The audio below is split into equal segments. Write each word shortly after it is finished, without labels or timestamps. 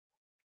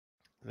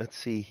let's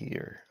see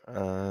here.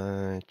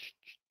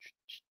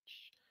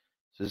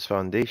 This is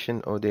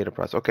foundation OData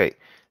process. Okay,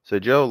 so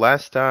Joe,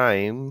 last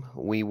time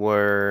we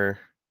were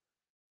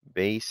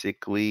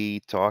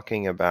basically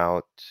talking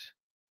about,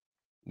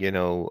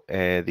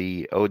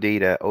 the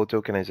OData,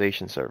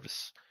 O-tokenization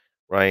service,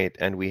 right?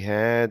 And we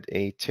had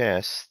a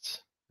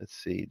test. Let's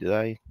see, did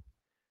I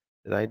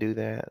do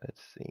that?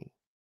 Let's see.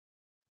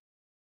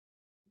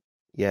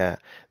 Yeah.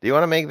 Do you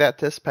want to make that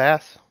test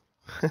pass?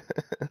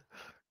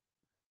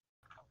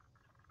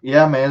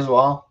 Yeah, may as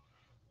well.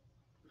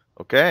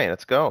 Okay,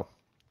 let's go.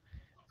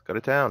 Let's go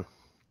to town.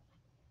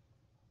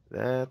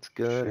 Let's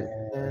go to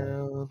Share.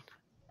 town.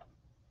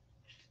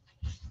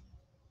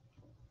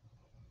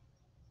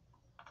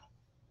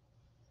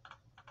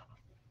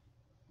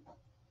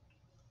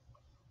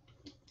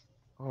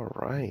 All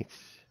right.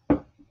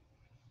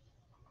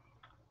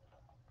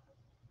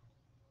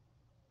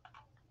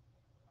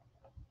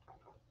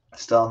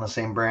 Still in the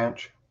same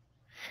branch.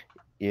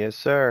 Yes,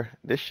 sir.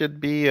 This should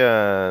be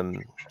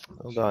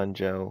hold on,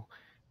 Joe.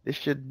 This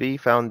should be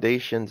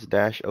foundations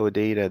dash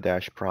OData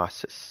dash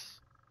process.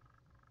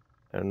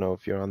 I don't know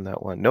if you're on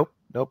that one. Nope,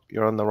 nope,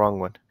 you're on the wrong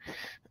one.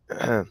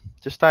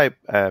 Just type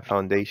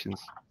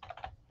foundations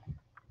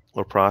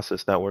or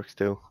process. That works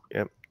too.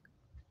 Yep.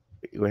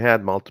 We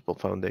had multiple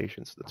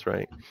foundations. That's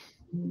right.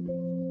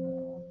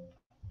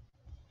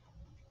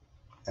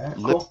 Yeah,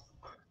 Lit cool.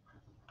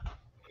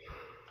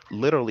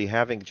 Literally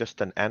having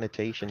just an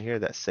annotation here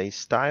that says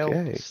style,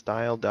 Okay.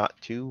 style dot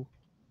to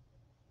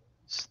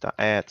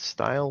at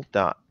style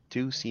dot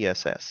to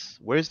CSS.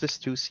 Where's this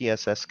to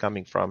CSS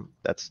coming from?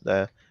 That's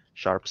the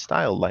sharp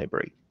style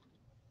library.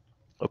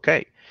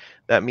 Okay,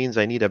 that means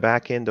I need a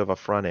back end of a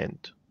front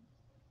end.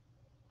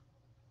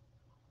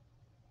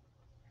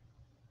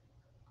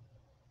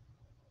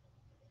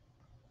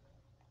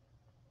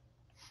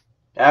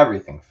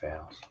 Everything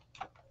fails.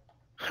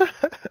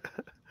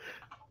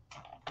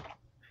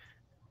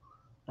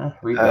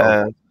 Rebuild.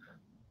 uh,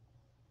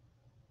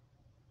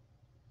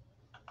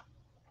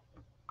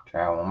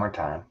 Try it one more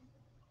time.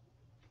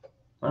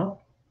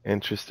 Well,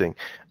 Interesting.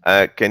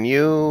 Can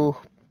you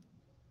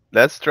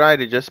let's try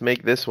to just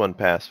make this one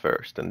pass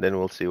first, and then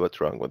we'll see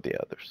what's wrong with the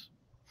others.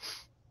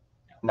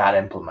 not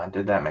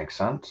implemented. That makes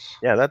sense.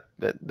 Yeah, that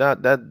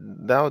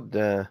would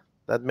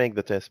that make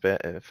the test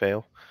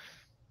fail.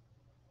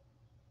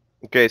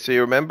 Okay, so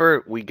you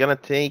remember we're gonna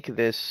take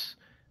this.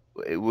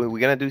 We're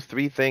gonna do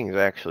three things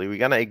actually. We're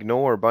gonna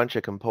ignore a bunch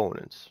of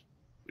components.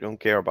 We don't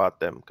care about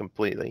them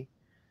completely.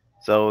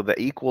 So the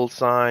equal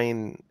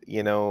sign,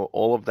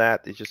 all of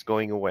that is just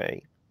going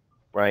away,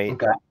 right?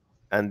 Okay.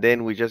 And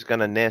then we're just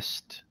gonna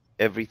nest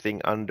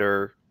everything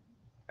under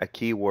a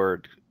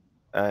keyword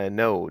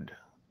node,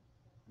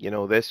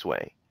 this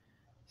way.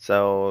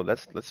 So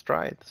let's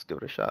try it. Let's give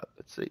it a shot.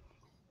 Let's see.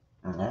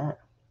 All right.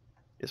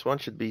 This one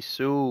should be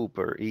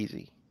super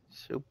easy.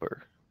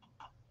 Super.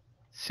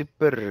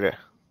 Super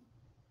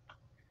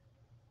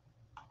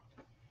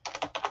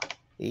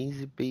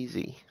easy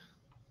peasy.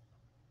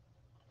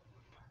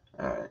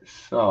 All right.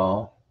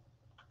 So,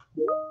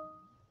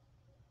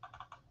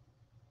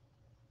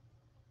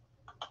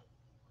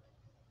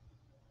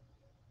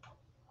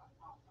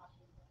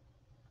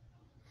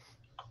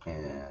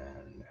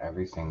 and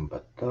everything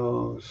but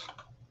those.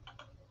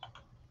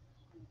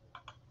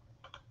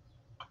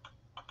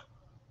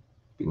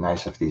 Be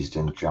nice if these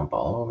didn't jump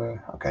all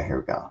over. Okay, here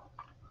we go.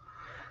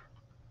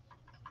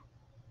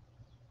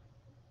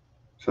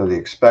 So the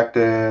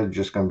expected,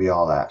 just going to be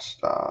all that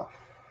stuff.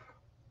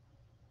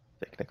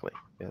 Technically,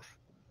 yes.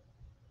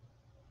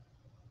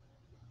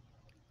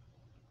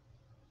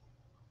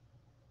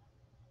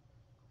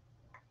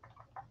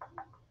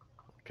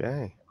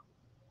 Okay.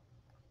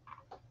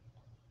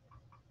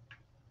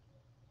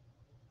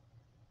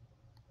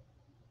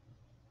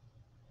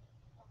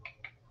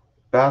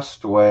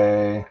 Best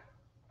way.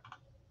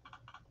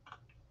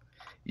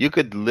 You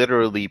could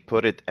literally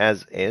put it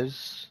as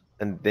is,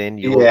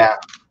 Yeah.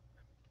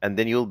 and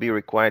then you'll be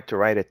required to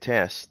write a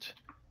test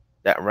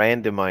that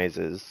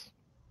randomizes.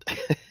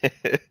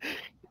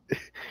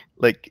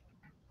 like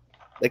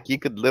you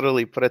could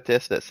literally put a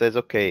test that says,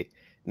 okay,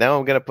 now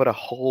I'm gonna put a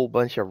whole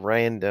bunch of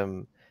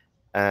random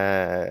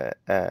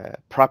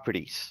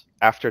properties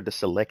after the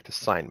select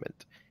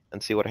assignment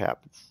and see what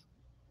happens.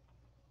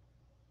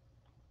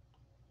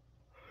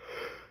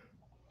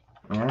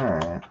 All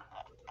right.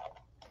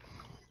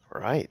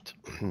 Right.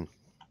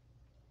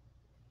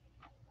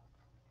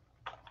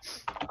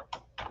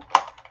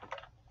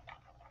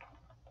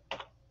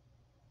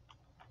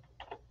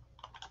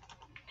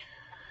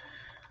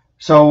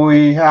 So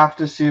we have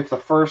to see if the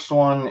first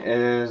one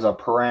is a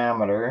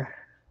parameter.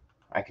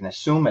 I can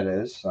assume it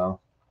is. So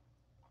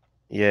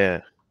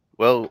Yeah.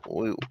 Well,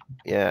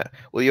 yeah.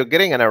 Well, you're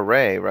getting an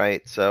array,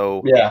 right?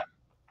 So, yeah.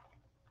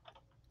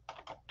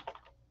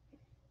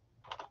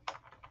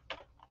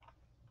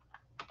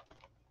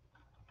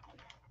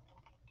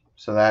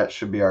 So that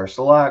should be our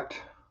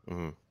select.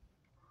 mhm.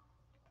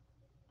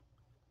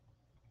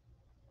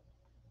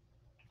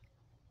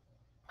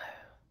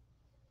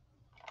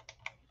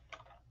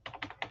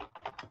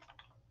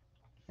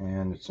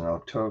 And it's an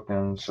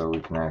OToken, so we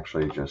can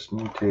actually just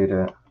mutate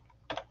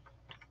it.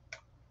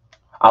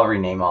 I'll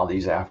rename all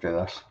these after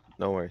this.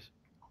 No worries.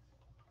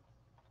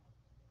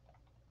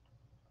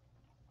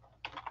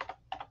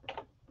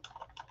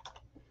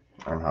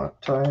 Learn how to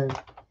type.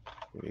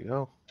 Here we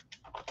go.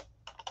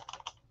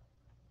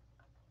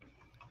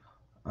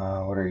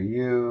 What are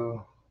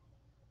you?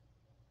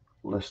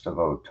 List of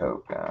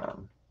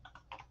OToken.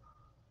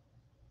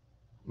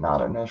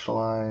 Not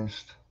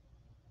initialized.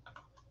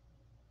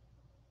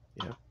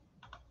 Yeah.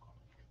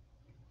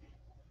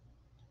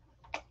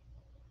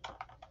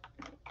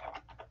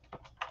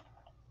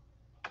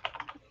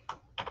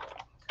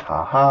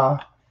 Haha.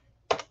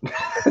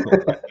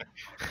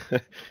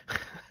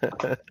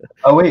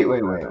 Oh, wait.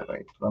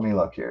 Let me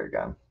look here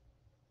again.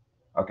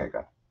 Okay,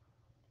 good.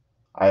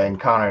 I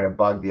encountered a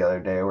bug the other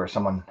day where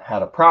someone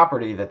had a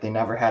property that they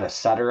never had a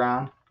setter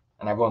on.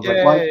 And everyone's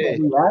like, why can't Yay!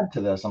 we add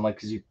to this? I'm like,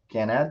 because you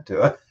can't add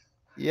to it.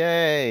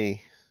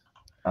 Yay!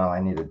 Oh,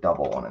 I need to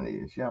double one of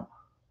these. Yep.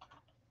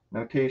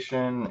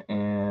 Notation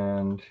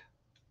and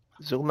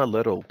Zoom a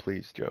little,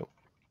 please, Joe.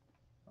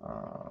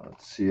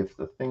 let's see if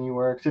the thingy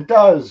works. It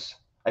does.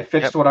 I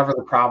fixed Yep. whatever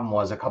the problem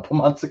was a couple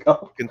months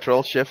ago.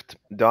 Control Shift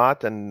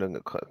dot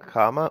and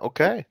comma.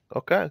 Okay.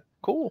 Okay.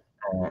 Cool.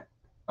 All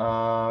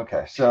right.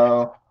 Okay,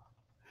 so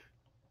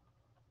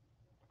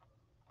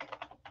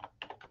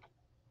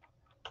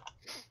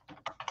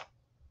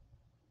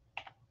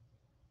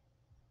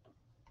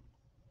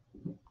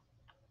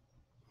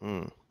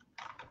Hmm.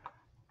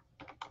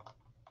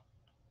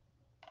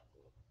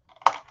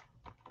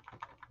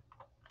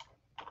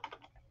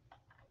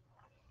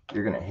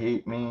 you're gonna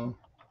hate me.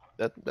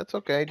 That's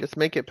okay. Just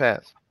make it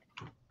pass.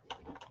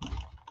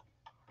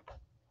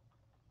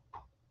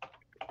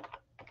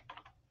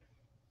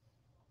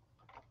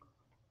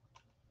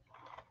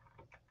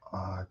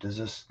 Does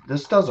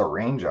this does a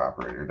range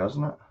operator,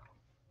 doesn't it?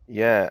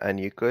 Yeah, and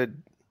you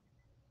could,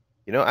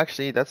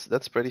 actually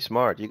that's pretty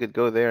smart. You could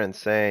go there and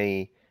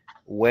say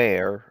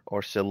where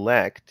or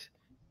select,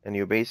 and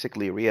you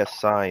basically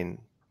reassign,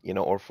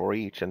 or for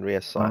each and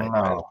reassign,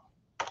 right? No,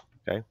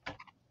 Okay.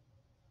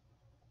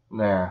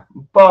 there.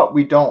 But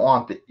we don't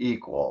want the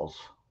equals.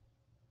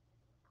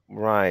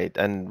 Right.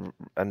 And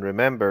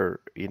remember,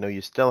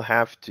 you still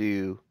have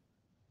to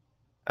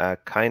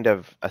kind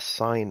of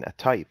assign a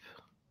type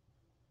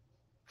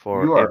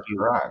for You are every,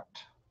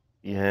 correct.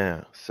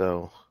 yeah,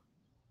 so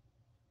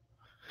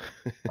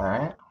All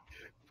right.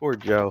 poor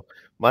Joe.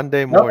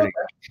 Monday Nope. morning,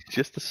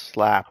 just a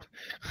slap.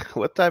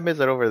 What time is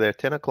it over there?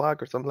 10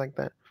 o'clock or something like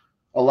that?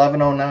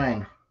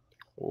 11:09.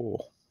 Oh,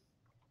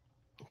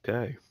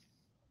 okay.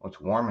 Well,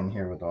 it's warm in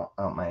here without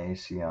my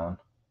AC on.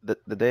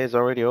 The day is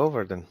already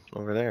over then,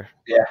 over there.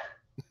 Yeah.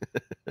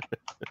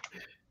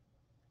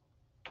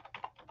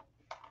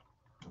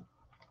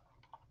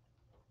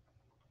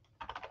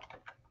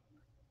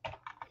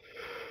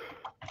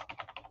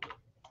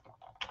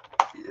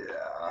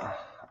 Yeah.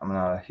 I'm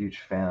not a huge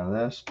fan of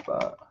this,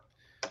 but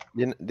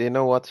Do you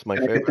know what's my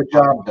gotta get the favorite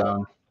part? job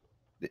done.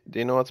 Do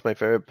you know what's my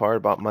favorite part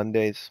about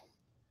Mondays?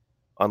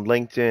 On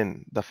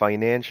LinkedIn, the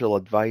financial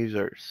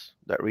advisors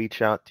that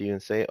reach out to you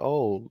and say,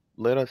 "Oh,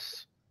 let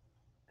us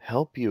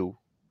help you,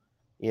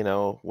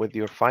 with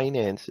your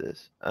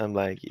finances." I'm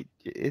like,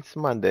 It's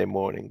Monday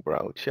morning,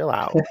 bro. Chill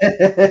out.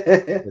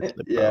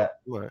 Seriously, bro. Yeah.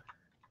 Come on."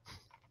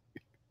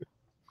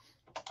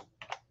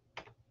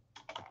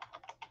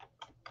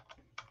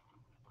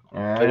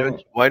 All Why don't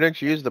right. why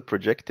don't you use the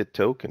projected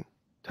token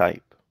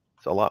type?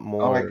 It's a lot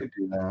Oh, I more. could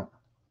do that.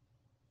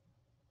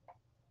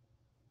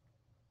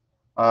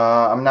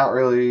 I'm not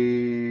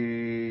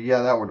really.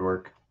 Yeah, that would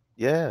work.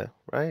 Yeah,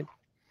 right.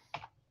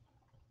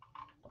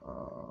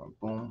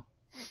 Boom.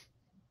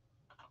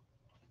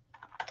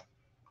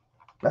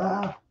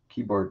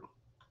 Keyboard.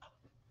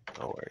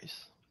 No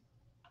worries.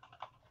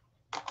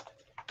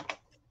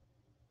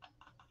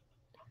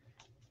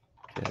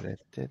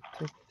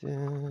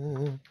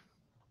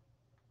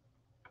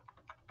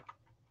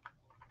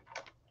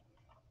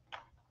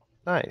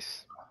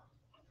 Nice.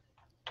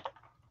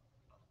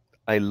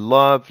 I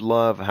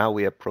love how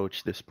we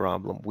approach this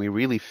problem. We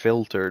really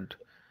filtered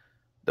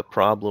the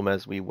problem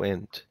as we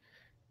went,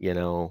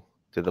 to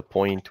the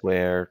point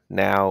where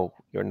now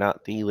you're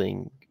not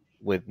dealing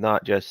with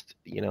not just,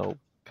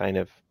 kind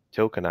of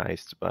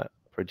tokenized, but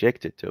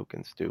projected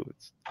tokens too.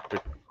 We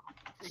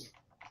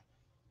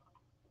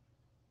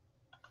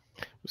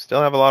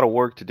still have a lot of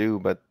work to do,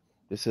 but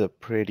this is a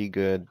pretty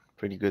good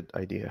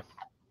idea.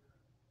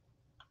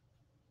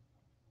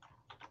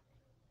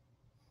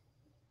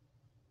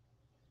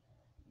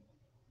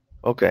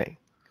 Okay.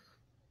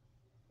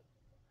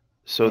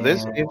 So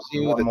this And gives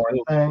you one the more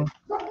token. thing.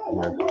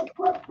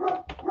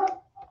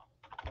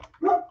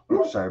 Yeah,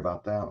 Oops, sorry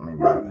about that. Let me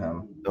mute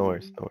him. no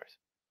worries, no worries.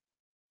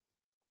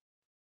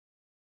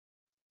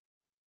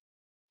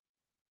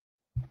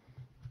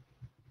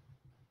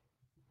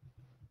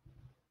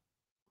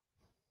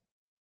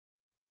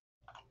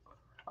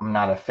 I'm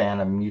not a fan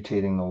of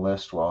mutating the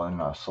list while in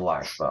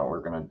select, but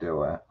we're gonna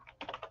do it.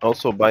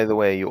 Also, by the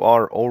way, you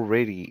are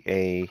already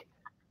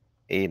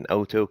an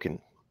O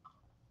token.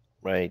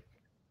 right?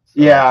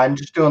 So Yeah, I'm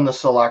just doing the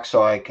select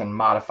so I can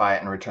modify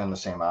it and return the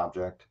same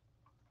object.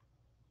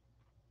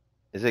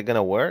 is it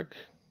gonna work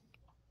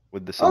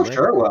with the Oh, select?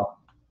 sure it will.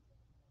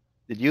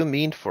 Did you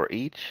mean for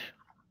each?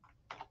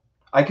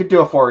 I could do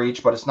a for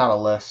each, but it's not a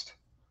list.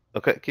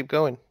 Okay, keep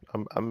going.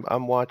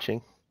 I'm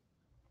watching.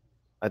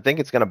 I think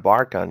it's gonna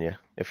bark on you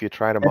if you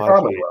try to It modify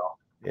probably it. will.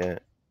 Yeah.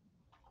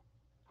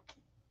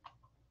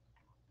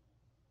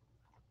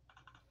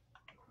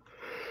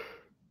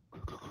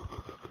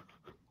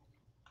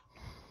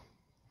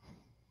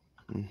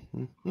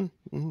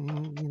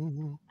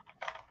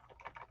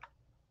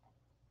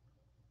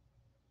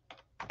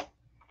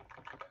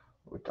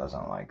 It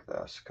doesn't like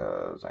this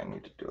because I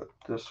need to do it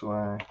this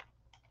way.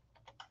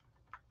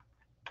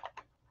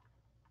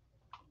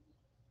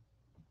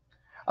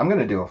 I'm going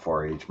to do a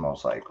for each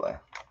most likely.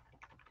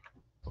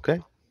 Okay.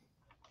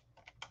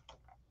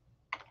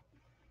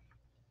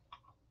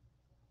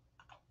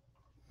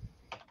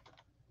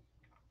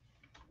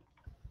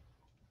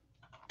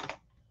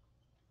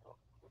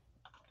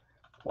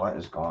 What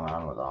is going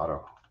on with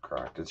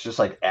autocorrect? It's just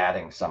like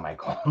adding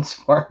semicolons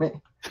for me.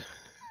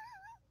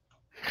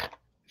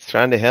 It's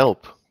trying to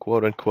help,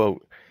 quote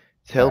unquote.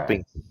 It's All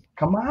right. helping.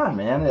 Come on,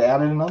 man. It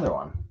added another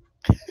one.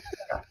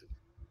 Okay.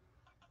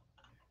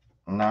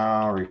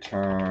 Now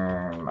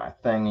return my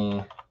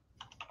thingy.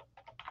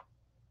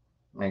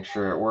 Make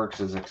sure it works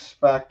as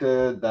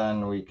expected.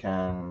 Then we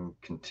can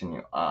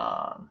continue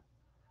on.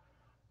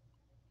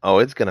 Oh,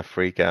 it's gonna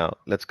freak out.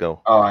 Let's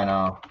go. Oh, I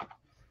know.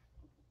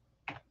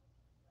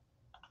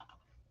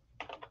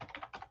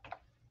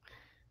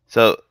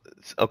 So,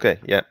 okay,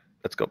 yeah,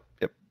 let's go.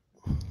 Yep.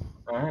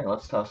 All right,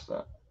 let's test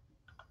it.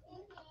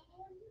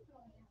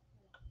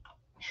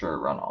 Sure,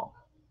 run all.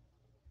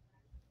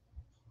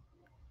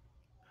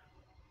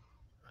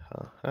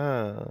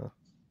 Uh-huh.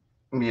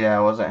 Yeah,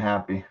 I wasn't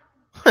happy.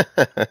 Give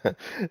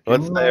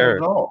What's me the my error?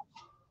 result.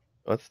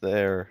 What's the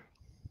error?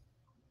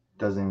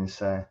 Doesn't even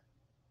say.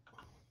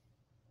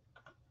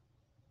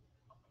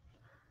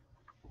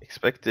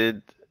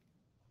 Expected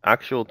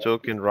actual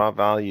token raw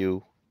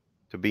value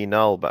to be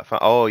null, but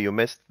oh, you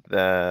missed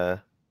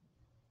the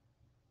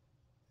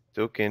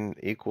token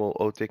equal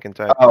OToken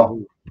type Oh,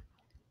 two.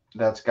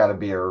 that's got to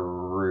be a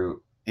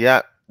root.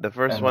 Yeah, the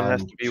first And one has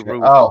then, to be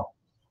root. oh,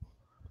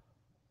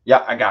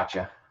 yeah, I got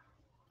you.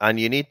 And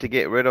you need to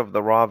get rid of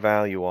the raw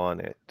value on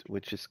it,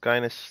 which is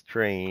kind of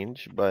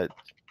strange, but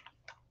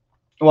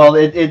Well,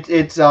 it's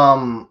it's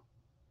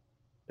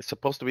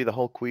supposed to be the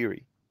whole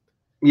query.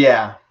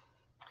 yeah.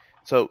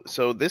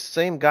 So this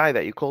same guy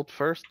that you called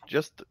first,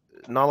 just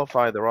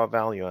nullify the raw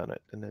value on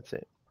it, and that's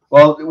it.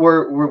 Well,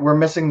 we're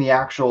missing the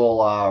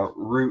actual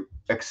root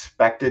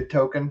expected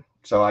token,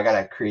 so I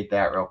gotta create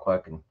that real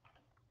quick. And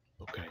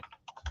Okay.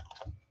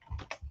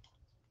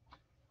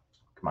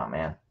 come on,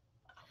 man.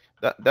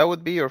 That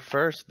would be your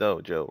first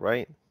though, Joe,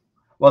 right?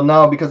 Well,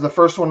 no, because the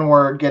first one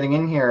we're getting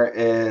in here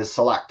is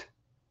select,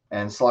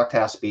 and select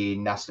has to be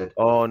nested.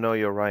 Oh no,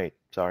 you're right.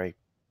 Sorry.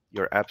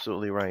 You're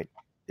absolutely right.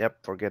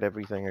 Yep, forget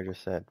everything I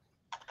just said.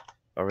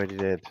 Already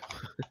did.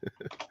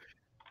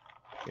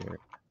 Here.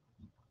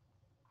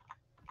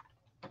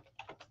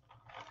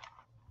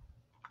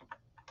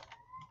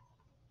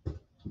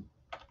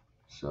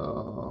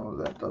 So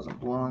that doesn't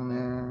belong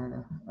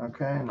there.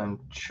 Okay, and then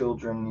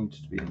children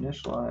needs to be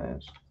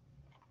initialized.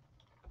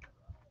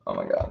 Oh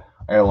my god,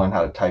 I gotta learn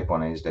how to type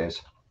one of these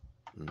days.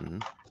 Mm-hmm.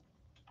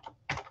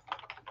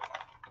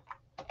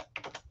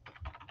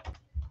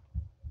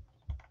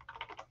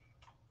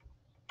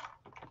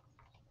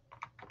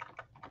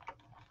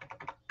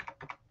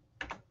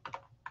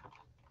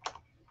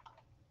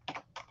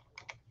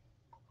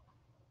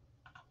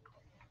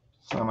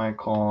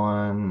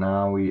 Semicolon.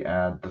 Now we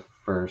add the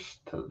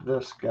first to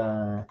this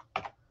guy.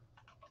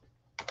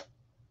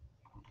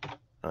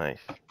 Nice.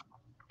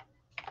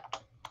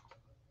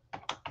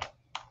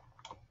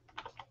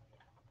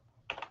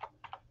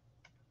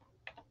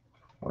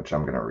 Which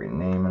I'm gonna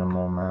rename in a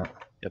moment.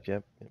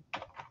 Yep.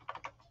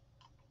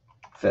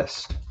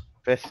 Fist.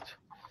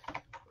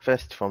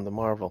 Fist from the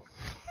Marvel.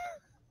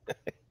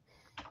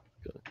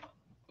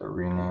 The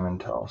rename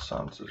until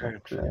sense is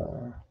up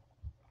there.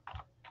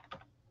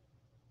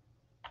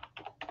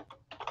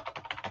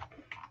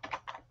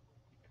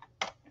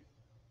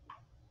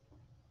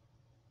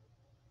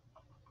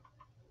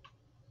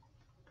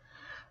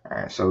 All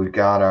right, so we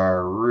got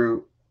our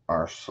root,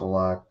 our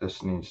select.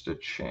 This needs to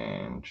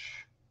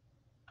change.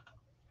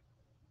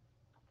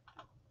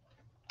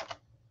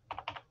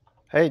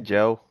 Hey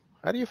Joe,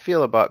 how do you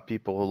feel about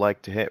people who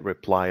like to hit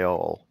reply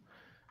all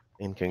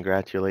in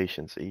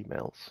congratulations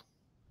emails?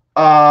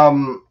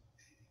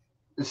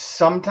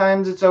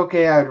 Sometimes it's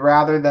okay. I'd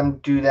rather them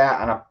do that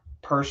on a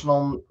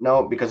personal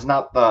note because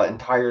not the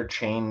entire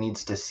chain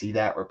needs to see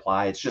that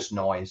reply. It's just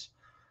noise.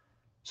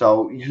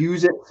 So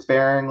use it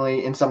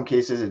sparingly. In some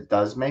cases, it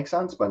does make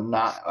sense, but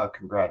not a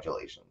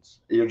congratulations.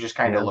 You're just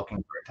kind of Yeah. looking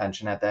for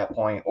attention at that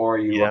point, or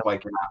you Yeah. look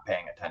like you're not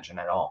paying attention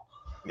at all.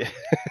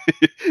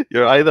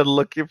 You're either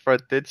looking for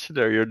attention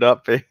or you're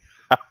not paying.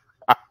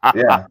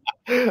 Yeah.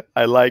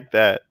 I like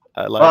that.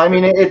 I Well, like I it.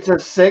 mean, it's a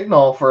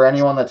signal for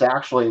anyone that's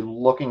actually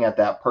looking at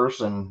that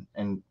person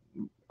and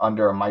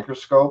under a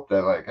microscope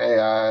that, like, hey,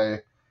 I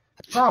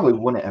probably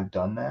wouldn't have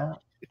done that.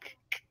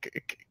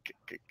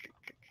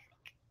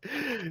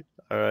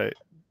 All right.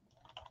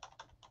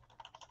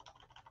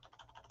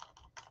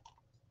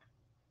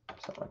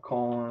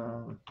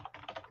 Semicolon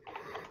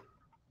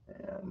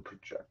and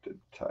projected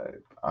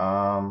type.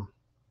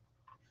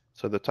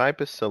 So the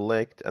type is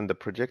select and the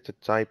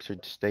projected type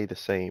should stay the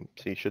same.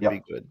 So you should be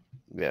Yep. good.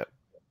 Yeah.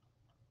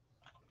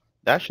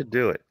 That should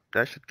do it.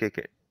 That should kick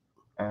it.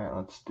 All right,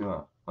 let's do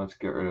it. Let's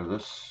get rid of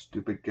this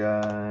stupid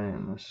guy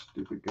and this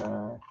stupid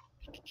guy.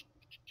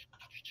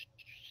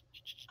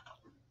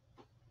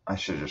 I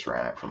should have just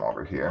ran it from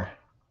over here.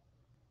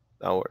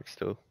 That works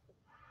too.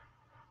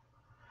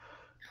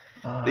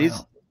 No.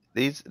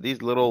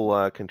 These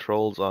little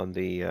controls on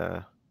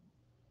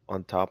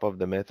top of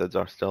the methods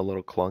are still a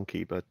little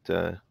clunky, but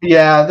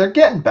Yeah, they're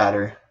getting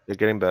better. they're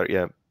getting better.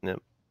 Yeah. Yeah.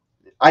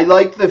 I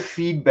like the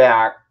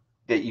feedback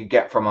that you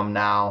get from them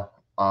now,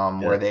 Yeah.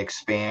 where they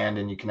expand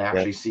and you can Yeah.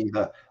 actually see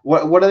the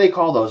what do they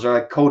call those? They're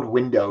like code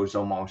windows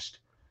almost.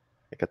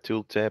 Like a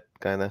tooltip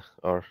kind of,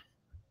 or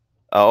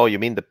oh, you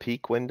mean the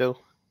peak window?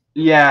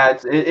 Yeah,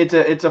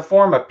 it's a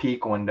form of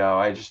peak window.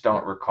 I just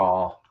don't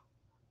recall.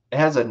 It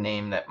has a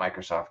name that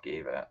Microsoft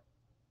gave it.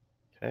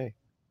 Okay.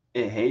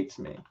 It hates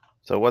me.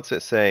 So what's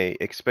it say?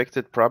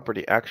 Expected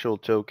property actual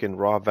token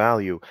raw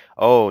value.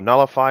 Oh,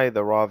 nullify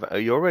the raw.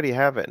 You already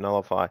have it.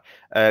 Nullify.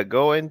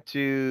 Go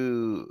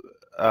into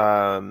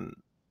but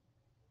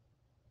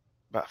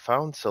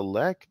found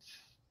select.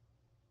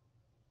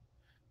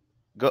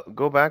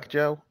 Go back,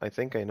 Joe. I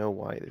think I know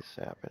why this is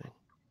happening.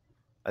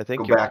 I Go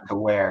think you're back to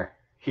where?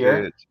 to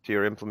Here?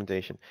 your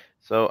implementation.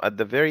 So at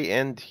the very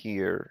end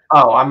here,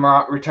 Oh, I'm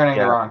returning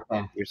the yeah, wrong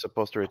thing. you're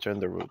supposed to return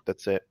the root.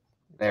 That's it.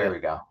 That's There it. we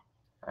go.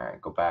 All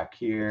right, go back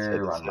That's it. here,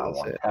 That's run it. my That's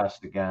one it.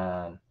 test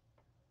again.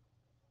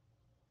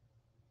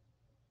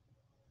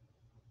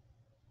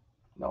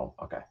 No,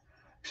 okay.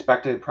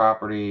 Expected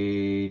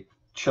property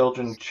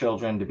children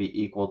to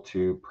be equal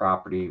to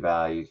property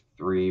value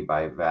 3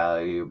 by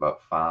value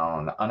but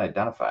found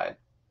unidentified.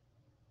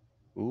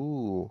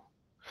 Ooh.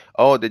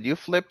 Oh, did you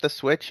flip the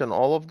switch on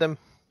all of them?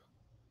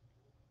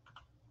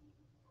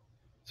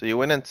 So you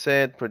went and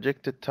said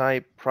projected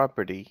type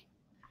property.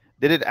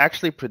 Did it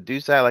actually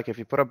produce that? Like if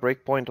you put a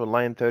breakpoint on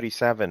line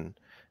 37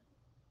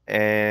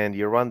 and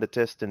you run the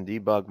test in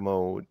debug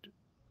mode,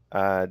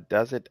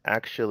 does it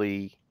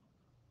actually,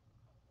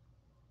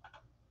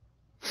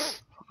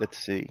 let's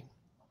see.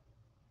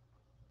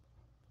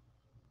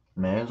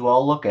 May as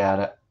well look at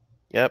it.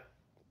 Yep.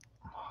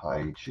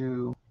 Hide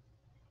you.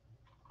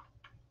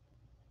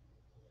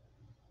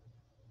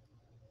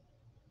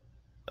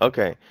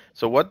 Okay.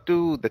 So what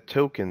do the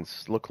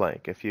tokens look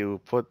like if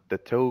you put the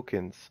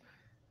tokens,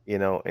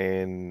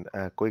 in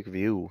a quick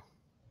view?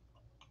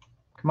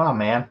 Come on,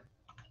 man.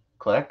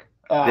 Click.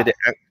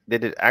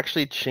 Did it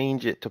actually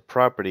change it to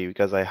property?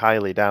 Because I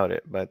highly doubt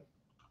it, but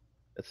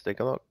let's take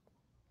a look.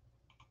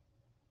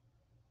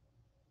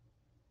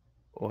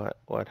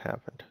 What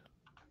happened?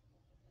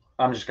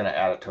 I'm just gonna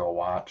add it to a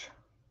watch.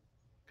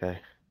 Okay.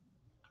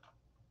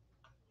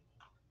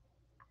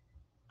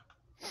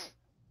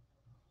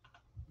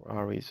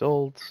 Our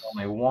results.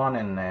 Only one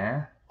in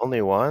there.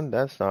 Only one?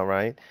 That's not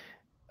right.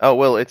 Oh,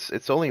 well,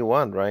 it's only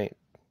one, right?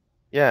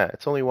 Yeah,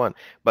 it's only one.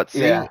 But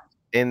Yeah, see,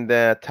 in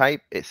the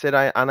type, it said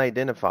I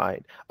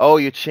unidentified. Oh,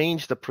 you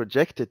changed the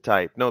projected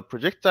type. No,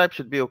 project type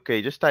should be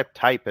okay. Just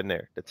type in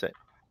there. That's it.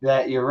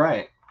 you're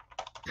right.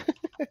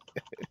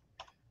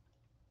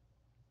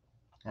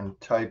 And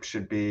type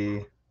should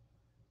be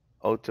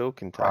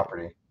OToken type.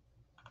 property.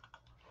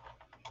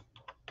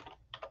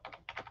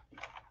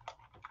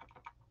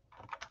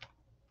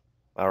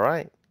 All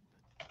right.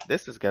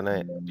 This is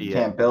gonna You be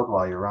can't build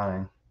while you're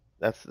running.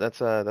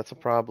 that's a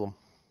problem.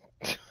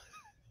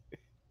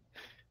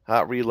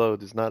 Hot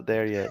reload is not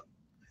there yet.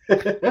 I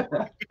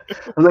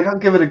was like, I'll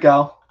give it a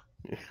go.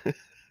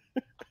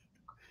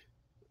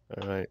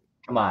 All right.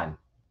 Come on.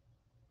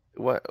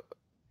 What?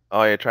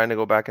 Oh, you're trying to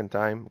go back in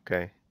time?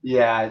 Okay.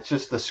 Yeah, it's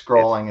just the It's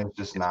scrolling is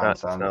just it's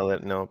nonsense. not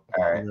letting no.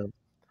 All right. No.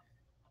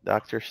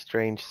 Doctor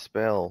Strange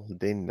spell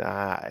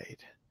denied.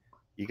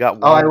 You got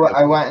Oh, one.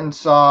 I went and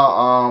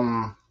saw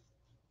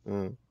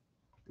Mm.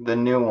 the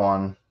new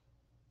one.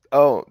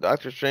 Oh,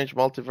 Doctor Strange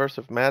Multiverse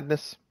of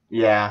Madness.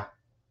 Yeah,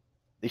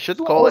 They should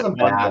it call it wasn't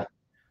bad.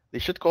 They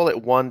should call it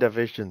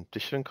WandaVision. They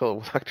shouldn't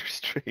call it Doctor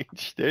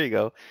Strange. There you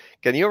go.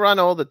 Can you run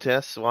all the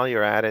tests while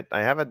you're at it?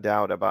 I have a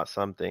doubt about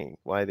something.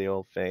 Why they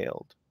all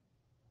failed.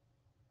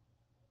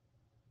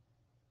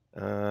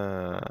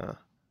 How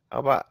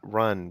about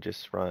run?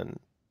 Just run.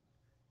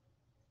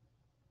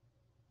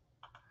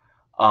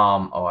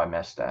 Oh, I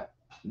missed that.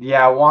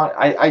 Yeah,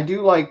 I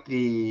do like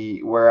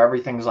the where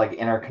everything's like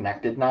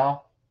interconnected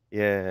now.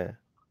 Yeah.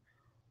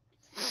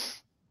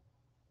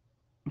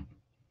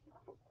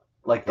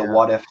 Like the Yeah.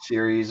 What If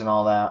series and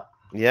all that.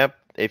 Yep.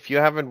 If you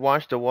haven't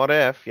watched the What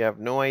If, you have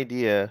no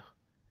idea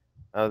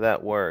how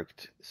that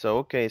worked. So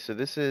okay, so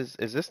is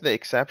this the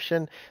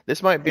exception?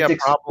 This might be a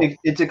problem.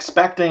 It's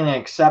expecting an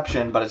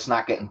exception, but it's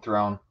not getting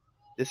thrown.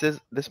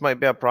 This might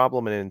be a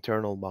problem in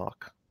internal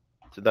mock.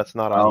 So that's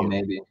not on Oh, you.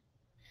 maybe.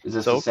 Is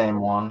this the So same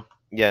one?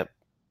 yeah.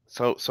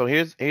 So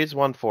here's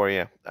one for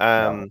you.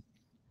 Yeah.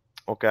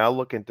 Okay, I'll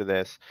look into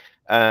this.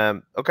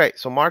 Okay,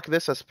 so mark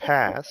this as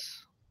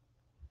pass,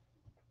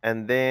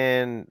 and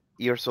then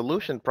your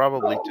solution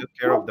probably took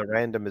care of the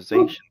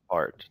randomization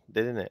part,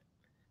 didn't it?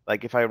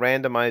 Like if I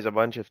randomize a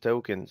bunch of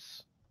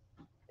tokens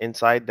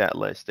inside that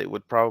list, it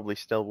would probably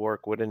still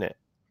work, wouldn't it?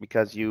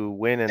 Because you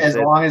win and As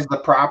said, long as the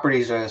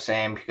properties are the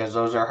same, because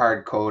those are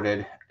hard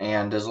coded,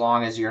 and as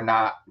long as you're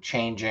not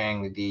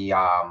changing the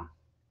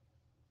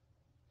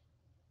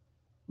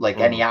like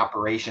mm, any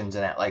operations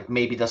in it, like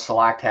maybe the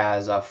select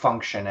has a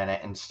function in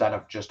it instead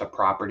of just a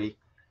property,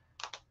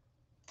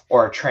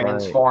 or a right,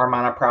 transform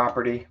on a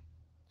property.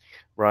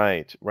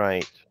 right.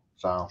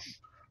 So,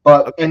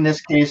 but Okay, in this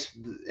case,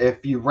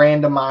 if you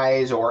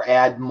randomize or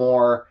add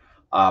more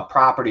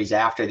properties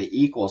after the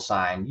equal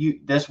sign, you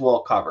this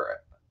will cover it.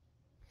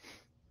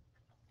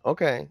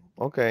 okay.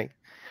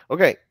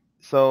 Okay,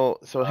 so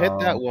hit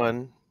that Um,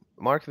 one,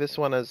 mark this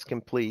one as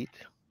complete.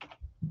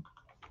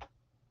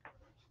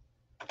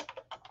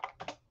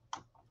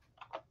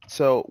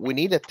 So we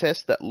need a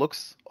test that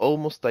looks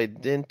almost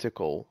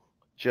identical,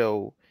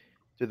 Joe,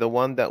 to the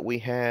one that we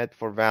had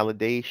for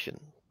validation,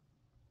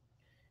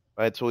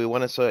 right? So we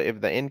want to say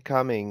if the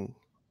incoming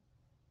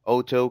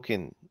O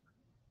token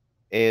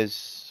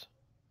is,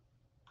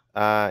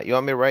 you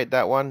want me to write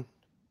that one?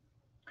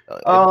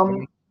 um,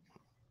 Incoming?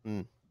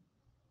 Mm.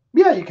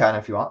 yeah, you can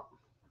if you want.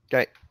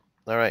 Okay.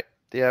 All right.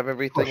 Do you have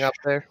everything Push. up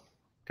there?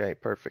 Okay,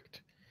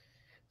 perfect.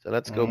 So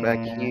let's go back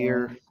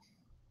here. And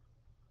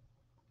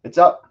it's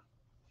up.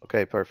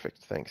 Okay, perfect.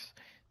 Thanks.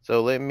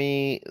 So let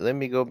me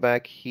go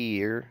back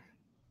here.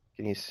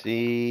 Can you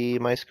see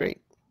my screen?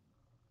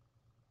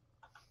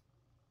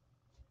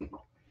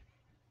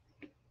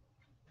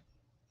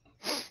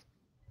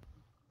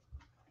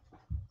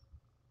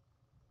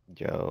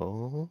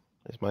 Joe,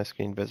 is my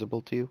screen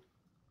visible to you?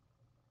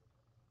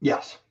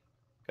 Yes.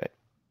 Okay.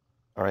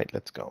 All right,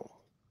 let's go.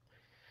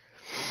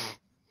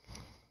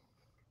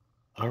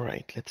 All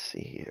right, let's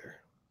see here.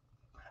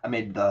 I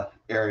made the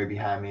area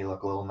behind me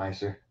look a little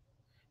nicer.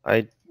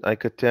 I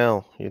could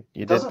tell you It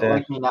did doesn't that.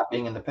 like me not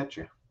being in the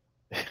picture.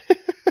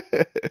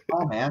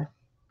 Oh man.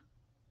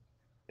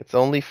 It's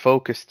only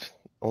focused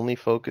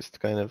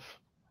kind of.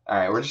 All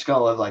right, we're just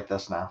gonna live like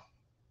this now.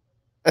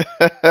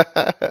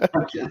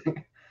 I'm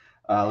kidding.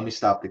 Let me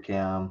stop the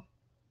cam.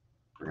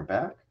 Bring it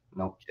back.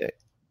 Nope. Okay.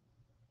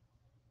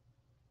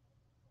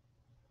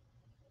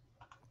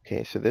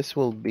 Okay, so this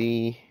will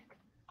be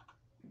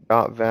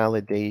dot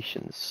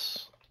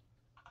validations.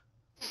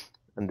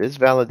 And this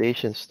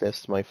validations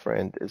test, my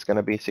friend, is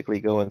gonna basically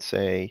go and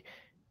say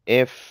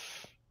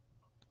if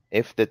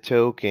the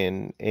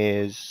token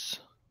is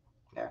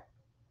Yeah.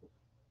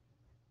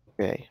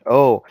 okay.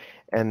 Oh,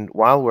 and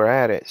while we're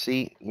at it,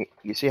 see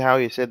you see how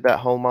you said that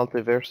whole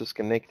multiverse is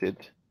connected?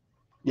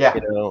 Yeah.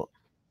 You know,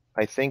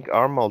 I think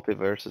our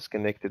multiverse is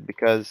connected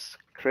because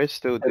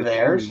Christo Are the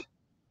theirs? two,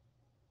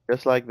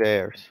 just like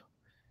theirs,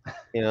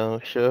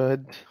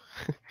 should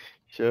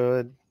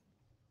should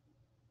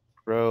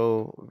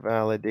throw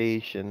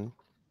validation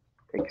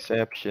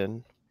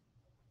exception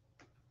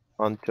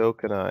on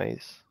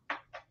tokenize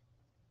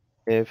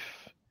if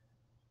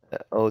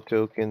O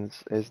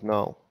tokens is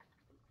null.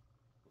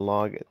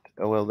 Log it.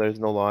 Oh well, there's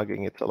no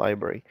logging. It's a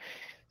library.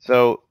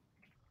 So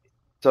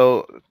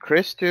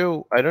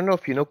Christo, I don't know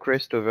if you know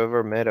Christo, if you've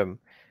ever met him,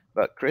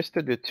 but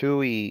Christo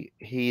Dutui,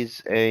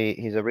 he's a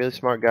really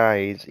smart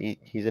guy.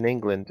 He's in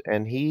England,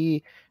 and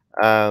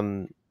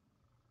um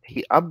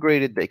he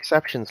upgraded the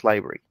exceptions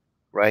library,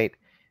 right?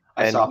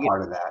 I And saw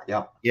part of that.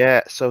 Yep.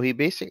 yeah, so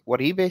what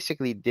he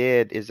basically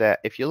did is that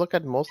if you look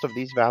at most of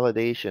these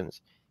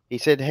validations, he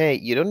said, hey,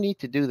 you don't need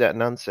to do that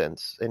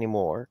nonsense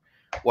anymore.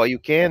 What you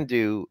can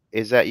do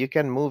is that you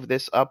can move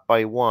this up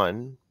by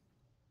one,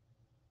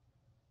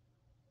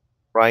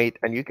 right?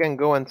 And you can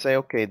go and say,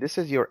 okay, this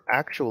is your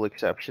actual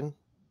exception,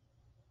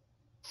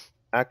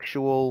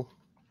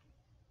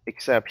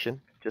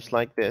 just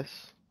like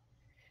this.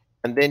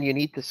 And then you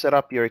need to set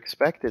up your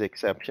expected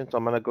exception. So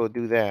I'm going to go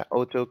do that.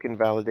 O token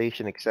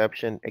validation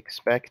exception,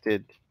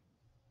 expected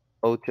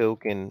O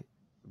token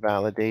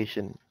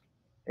validation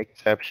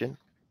exception.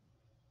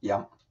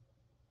 Yep.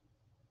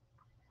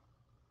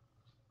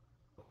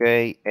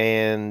 Okay.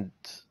 And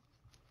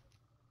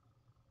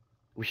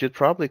we should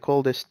probably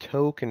call this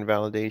token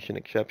validation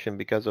exception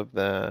because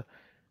this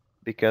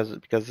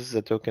is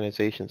a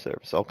tokenization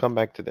service. I'll come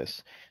back to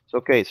this. So,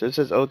 okay, so this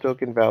is O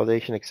token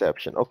validation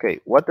exception. Okay,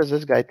 what does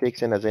this guy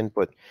takes in as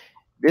input?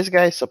 This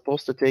guy is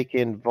supposed to take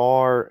in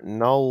var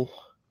null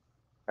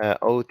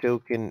O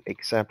token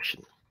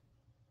exception.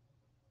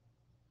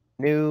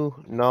 New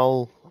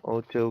null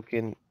O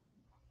token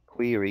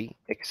query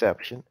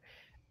exception.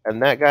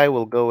 And that guy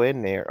will go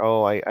in there.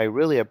 Oh, I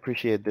really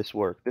appreciate this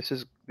work. This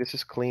is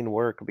clean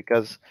work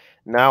because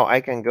now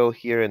I can go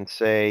here and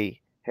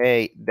say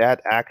hey,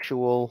 that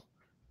actual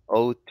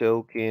O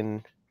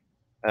token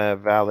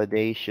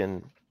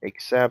validation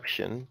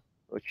exception,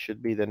 which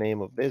should be the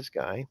name of this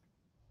guy,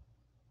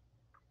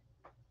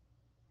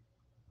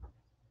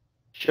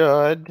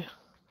 should,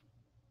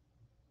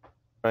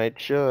 right,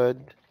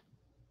 should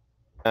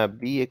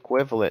be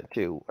equivalent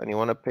to, and you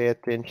want to pay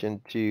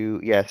attention to,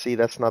 yeah, see,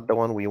 that's not the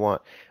one we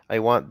want. I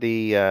want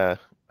the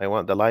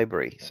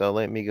library. So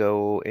let me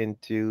go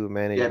into Yeah,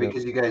 management.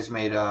 because you guys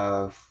made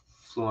a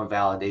fluent It's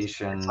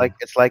validation like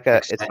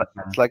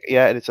extension.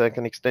 yeah, it's like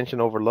an extension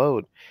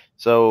overload.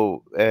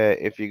 So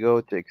if you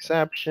go to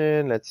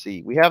exception, let's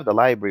see, we have the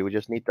library. We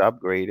just need to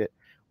upgrade it.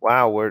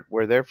 Wow,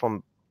 we're there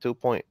from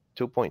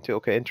 2.2.2.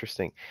 Okay,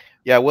 interesting.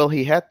 Yeah, well,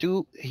 he had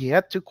two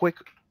quick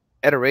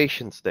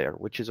iterations there,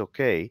 which is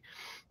okay.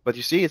 But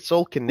you see, it's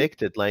all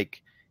connected.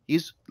 Like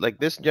he's like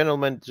this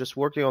gentleman just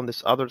working on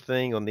this other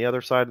thing on the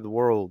other side of the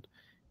world,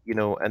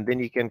 and then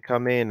you can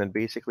come in and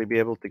basically be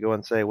able to go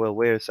and say, well,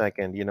 wait a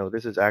second,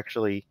 this is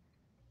actually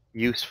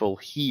useful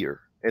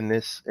here in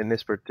this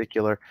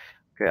particular.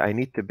 Okay, I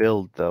need to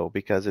build though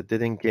because it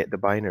didn't get the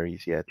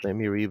binaries yet. Let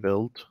me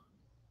rebuild.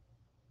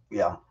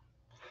 Yeah.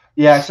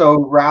 Yeah,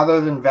 so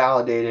rather than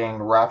validating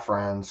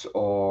reference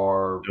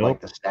or like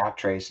Nope. the stack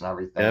trace and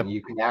everything, Yep.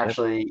 you can Yep.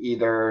 actually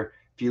either,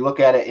 if you look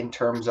at it in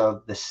terms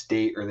of the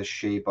state or the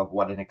shape of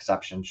what an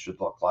exception should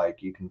look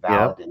like, you can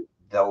Yep. validate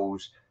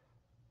those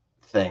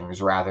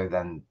things rather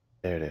than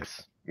There it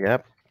is.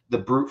 Yep. the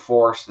brute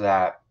force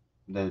that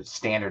the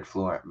standard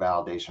fluent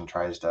validation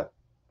tries to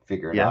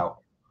figure it Yep. out.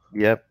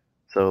 Yep.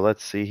 So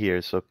let's see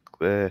here. So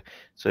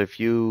if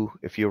you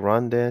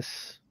run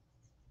this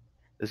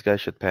guy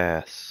should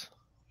pass.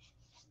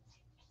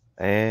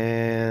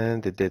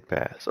 And it did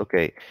pass.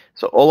 Okay.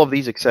 So all of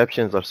these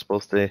exceptions are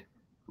supposed to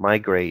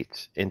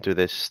migrate into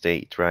this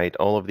state, right?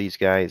 All of these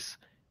guys,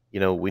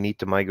 we need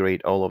to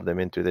migrate all of them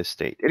into this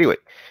state. Anyway,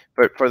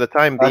 for the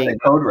time That's being, a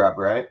code rub,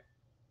 right?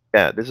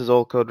 yeah, this is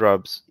all code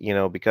rubs,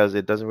 because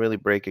it doesn't really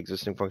break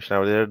existing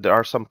functionality. There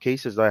are some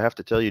cases that I have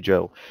to tell you,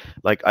 Joe.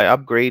 Like I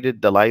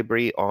upgraded the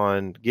library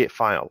on Git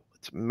file.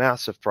 It's a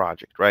massive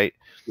project, right?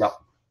 Yep.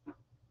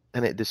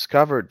 And it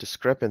discovered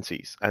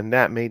discrepancies, and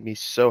that made me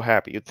so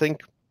happy.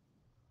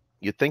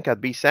 You'd think I'd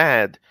be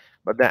sad,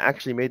 but that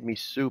actually made me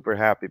super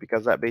happy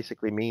because that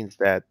basically means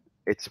that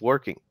it's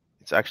working.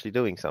 It's actually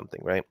doing something,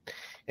 right?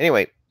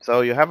 Anyway, so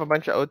you have a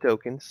bunch of O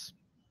tokens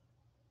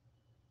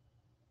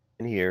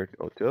in here,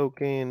 O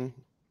token,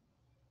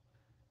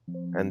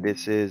 and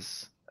this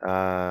is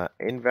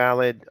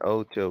invalid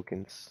O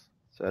tokens.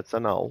 So that's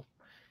a null.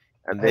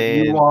 And Have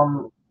you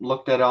then,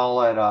 looked at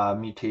all at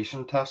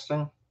mutation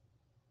testing?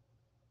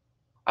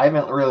 I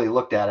haven't really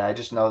looked at it. I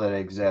just know that it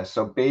exists.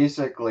 So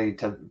basically,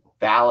 to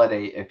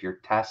validate if your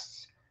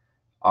tests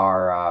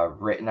are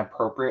written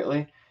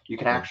appropriately, you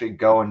can mm, actually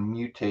go and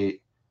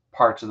mutate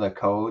parts of the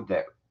code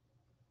that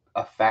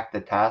affect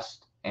the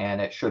test, and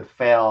it should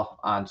fail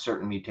on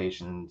certain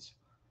mutations.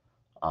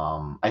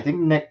 I think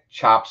Nick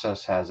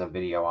Chopsis has a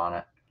video on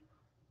it.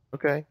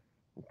 okay,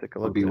 we'll take a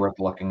Would look be then. worth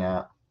looking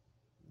at.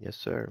 Yes,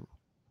 sir.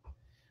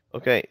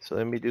 Okay, so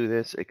let me do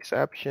this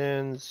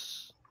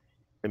exceptions.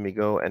 Let me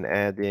go and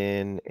add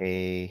in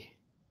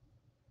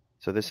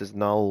so this is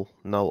null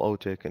O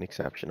token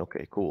exception.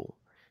 Okay, cool.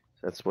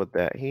 So let's put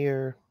that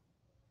here.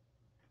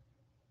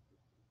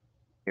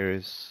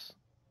 Here's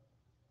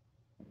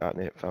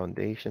 .NET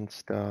Foundation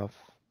stuff.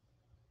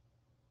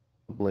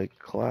 Public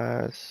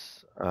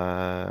class.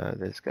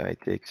 This guy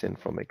takes in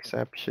from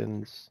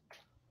exceptions.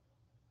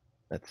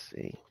 Let's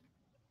see.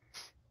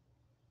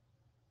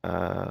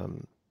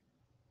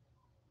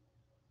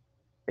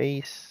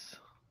 Base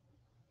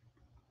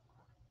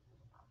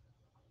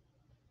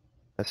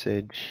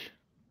message.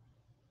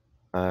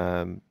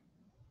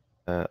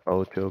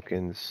 O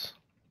tokens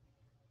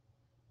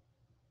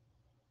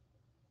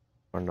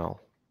are null.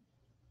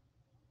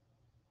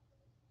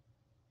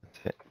 That's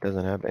it.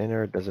 Doesn't have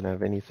enter. Doesn't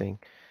have anything.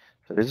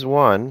 So this is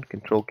one.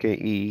 Control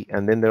KE,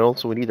 and then there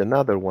also we need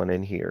another one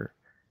in here.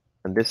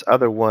 And this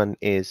other one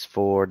is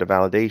for the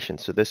validation.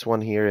 So this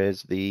one here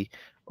is the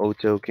O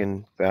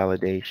token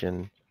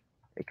validation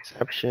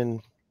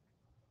exception.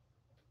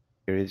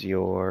 Here is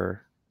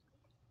your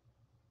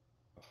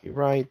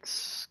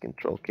rights,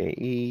 Control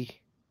KE.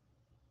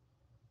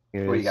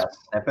 What you Here's got?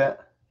 Snippet?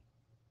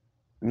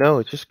 no,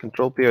 it's just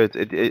Control period.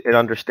 It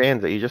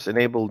understands that you just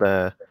enabled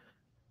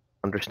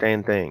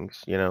understand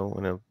things, and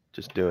it'll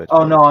just do it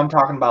Oh for you. no, I'm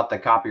talking about the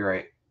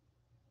copyright.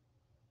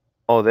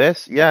 Oh,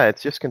 this? Yeah,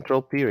 it's just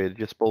Control period. It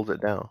just pulls it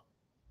down.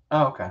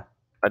 Oh, okay.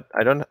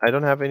 I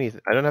don't have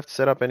anything. I don't have to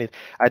set up anything.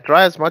 I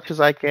try as much as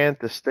I can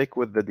to stick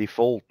with the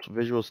default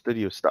Visual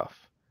Studio stuff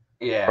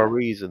for a Yeah.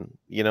 reason.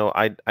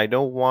 I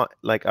don't want,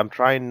 like, I'm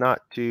trying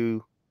not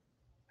to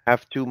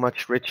have too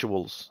much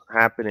rituals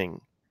happening.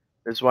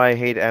 That's why I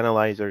hate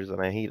analyzers and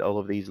I hate all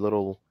of these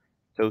little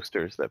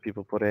toasters that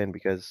people put in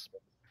because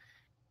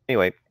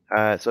anyway,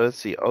 so let's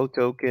see. O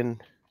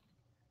token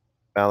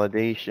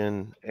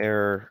validation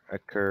error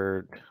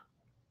occurred.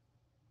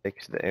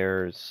 Fix the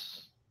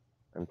errors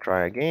and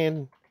try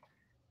again.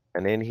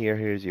 And in here,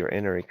 here's your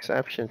inner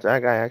exceptions.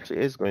 That guy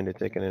actually is going to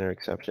take an inner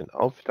exception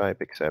of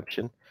type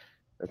exception.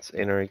 That's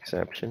inner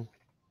exception.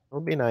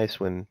 It'll be nice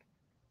when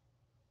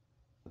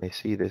I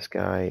see this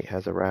guy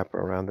has a wrapper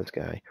around this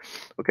guy.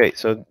 Okay,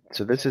 so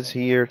this is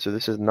here. So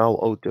this is null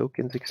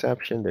OTokens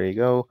exception. There you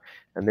go.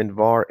 And then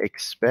var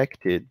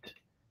expected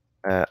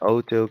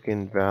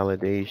OToken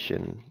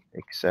validation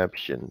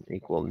exception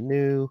equal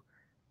new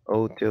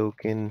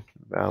OToken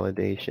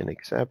validation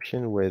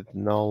exception with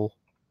null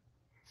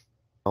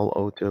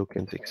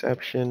OTokens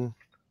exception.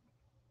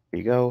 There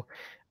you go.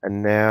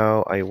 And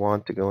now I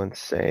want to go and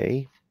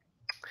say,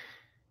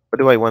 what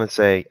do I want to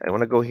say? I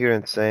want to go here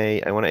and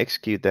say, I want to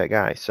execute that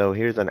guy. So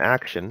here's an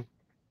action.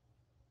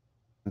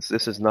 Since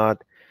this is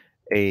not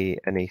an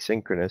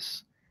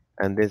asynchronous,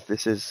 and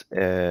this is,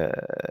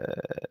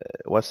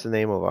 what's the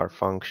name of our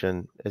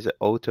function? Is it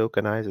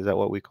OTokenize? Is that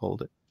what we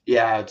called it?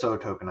 Yeah, it's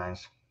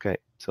OTokenize. Okay,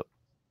 so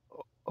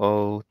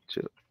O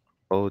to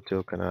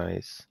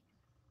OTokenize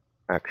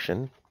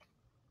action.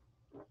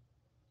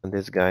 And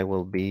this guy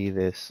will be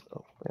this,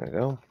 oh, there we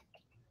go.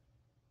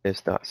 This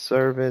dot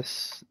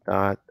service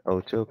dot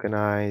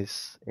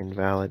OTokenize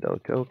invalid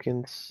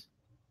OTokens.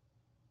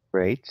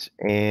 Great.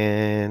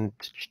 And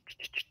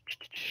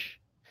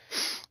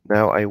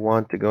now I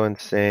want to go and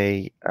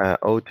say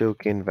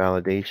OToken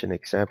validation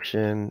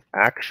exception,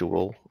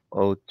 actual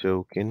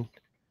OToken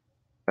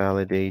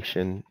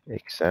validation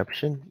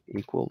exception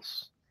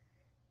equals,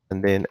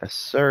 and then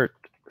assert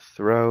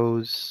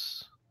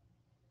throws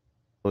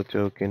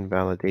OToken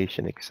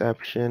validation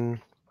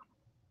exception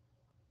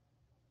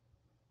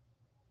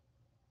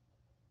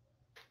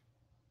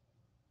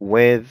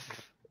with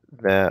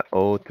the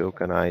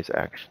OTokenize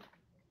action.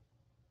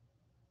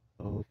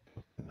 OTokenize.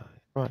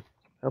 Come on,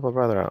 help a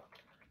brother out.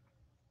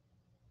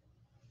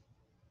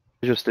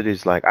 Visual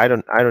Studios like I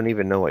don't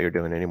even know what you're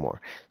doing anymore.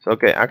 So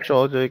okay,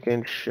 actual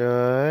OToken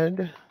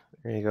should,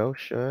 there you go,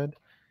 should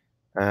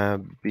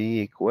be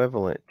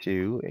equivalent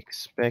to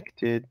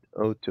expected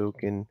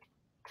OToken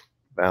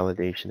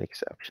validation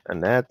exception.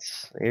 And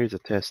that's, here's a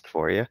test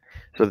for you.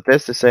 So the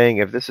test is saying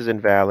if this is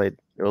invalid,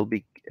 it'll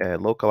be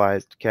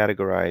localized,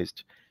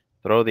 categorized,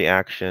 throw the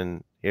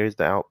action. Here's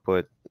the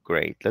output.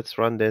 Great. Let's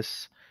run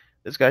this.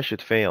 This guy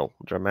should fail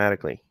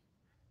dramatically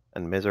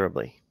and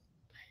miserably.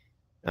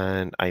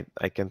 And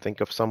I can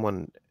think of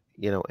someone,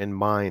 in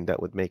mind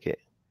that would make it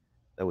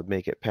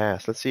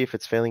pass. Let's see if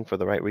it's failing for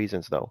the right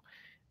reasons though.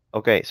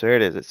 Okay, so here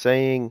it is. It's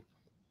saying,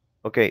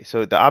 okay,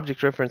 so the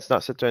object reference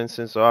not set to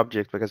instance of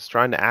object because it's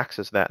trying to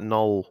access that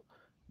null,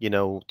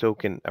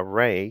 token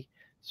array.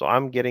 So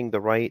I'm getting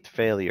the right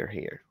failure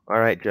here. All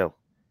right, Joe,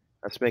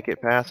 let's make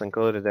it pass and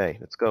call it a day.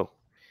 Let's go.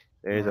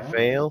 There's a Alright.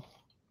 fail.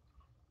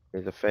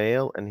 There's a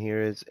fail, and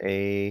here is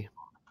a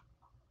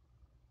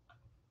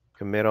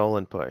commit all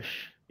and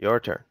push. Your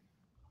turn.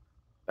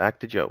 Back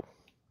to Joe.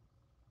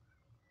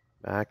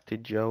 Back to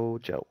Joe.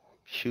 I'm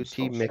Shooty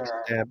still mixed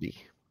sure. tabby.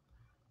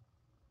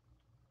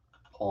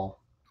 Pull.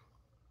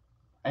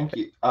 Thank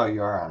you. Oh,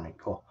 you are on me.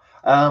 Cool.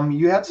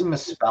 You had some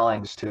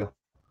misspellings too.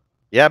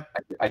 Yep.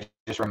 I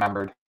just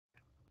remembered.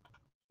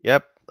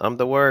 Yep. I'm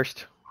the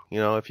worst.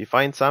 If you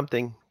find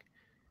something,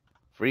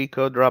 free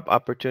code drop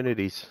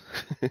opportunities.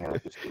 Yeah,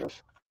 let's just do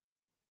this.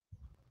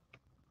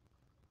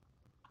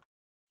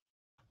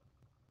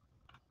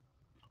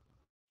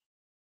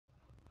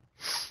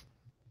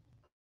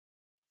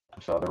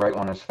 So the right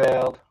one has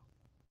failed.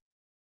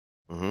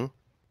 Mm-hmm.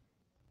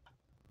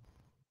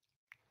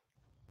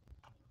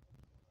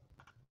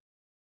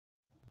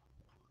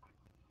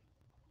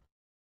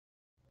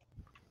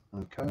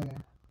 Okay.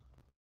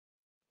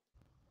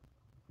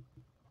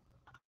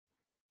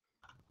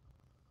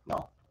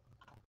 No.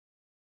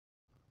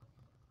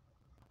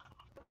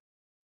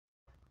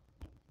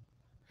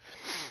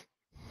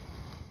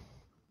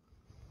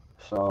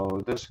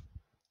 So this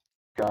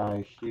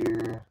guy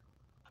here.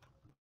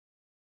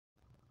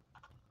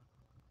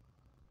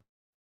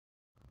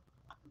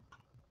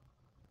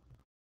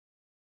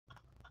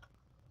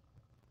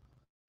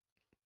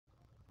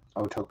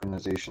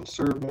 Tokenization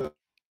service.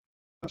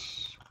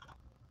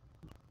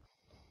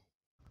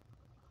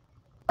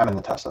 I'm in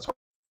the test, that's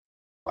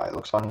why it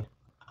looks funny.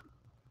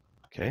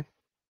 Okay.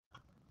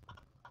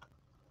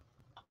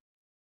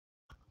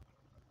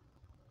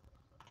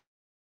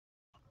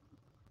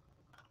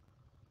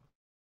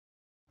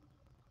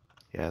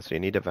 Yeah, so you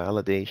need a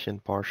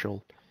validation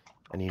partial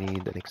and you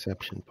need an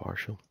exception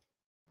partial.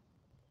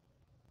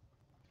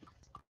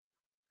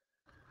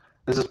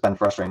 This has been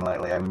frustrating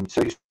lately. I'm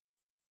so used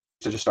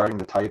to just starting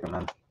to type and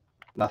then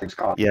nothing's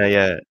caught.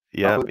 Yeah.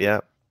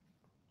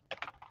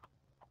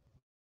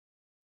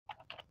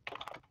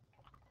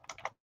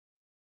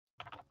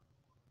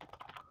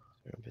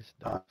 Service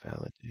dot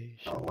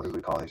validation. what do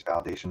we call these?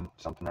 Validation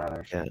something or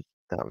other. Yeah,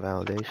 dot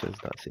validations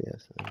dot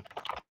cs.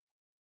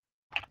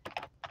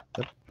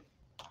 Yep.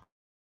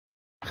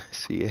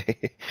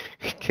 CA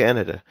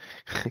Canada.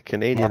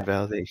 Canadian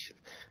validation.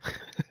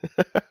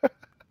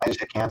 I just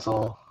hit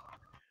cancel.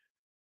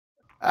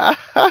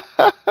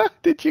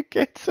 Did you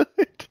cancel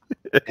it?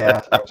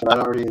 Yeah, so that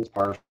already is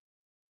partial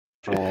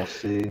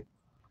C.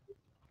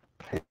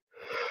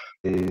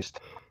 paste.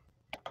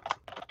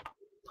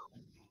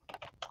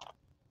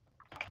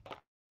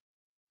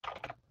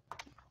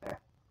 There.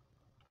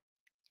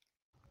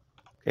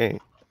 Okay.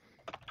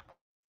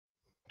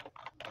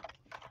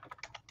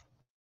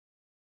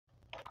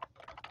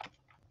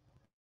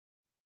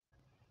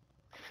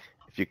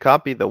 If you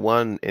copy the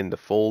one in the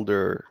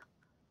folder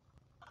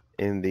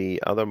in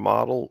the other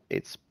model,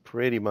 it's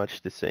pretty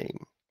much the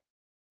same.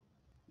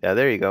 Yeah,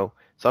 there you go.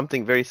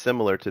 Something very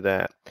similar to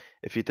that.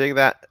 If you take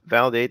that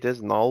validate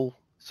as null,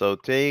 so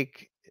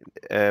take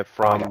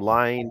from got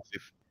line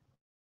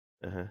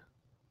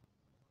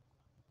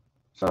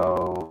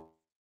So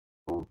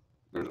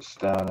there's a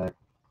static.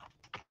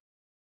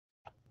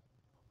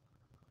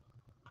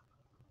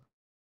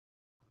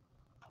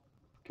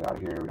 Get out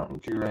of here. We don't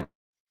need you right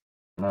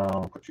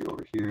now. Put you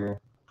over here.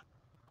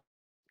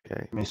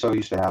 okay. I'm so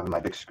used to having my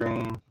big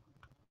screen.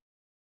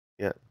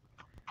 Yeah.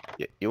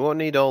 You won't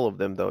need all of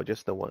them though,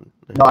 just the one.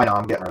 No, I know.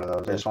 I'm getting rid of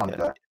those. I just wanted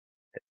Yeah.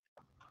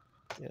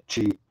 to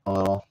cheat a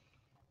little.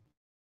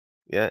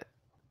 Yeah.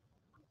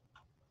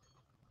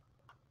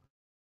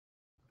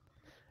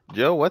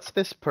 Joe, what's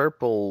this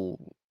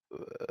purple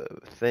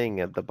thing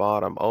at the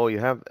bottom? Oh, you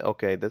have,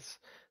 okay, that's,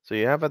 so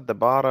you have at the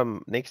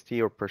bottom next to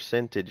your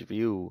percentage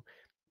view,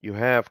 you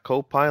have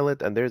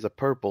Copilot and there's a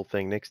purple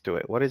thing next to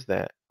it. What is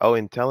that? Oh,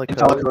 IntelliCode?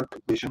 IntelliCode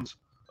completions.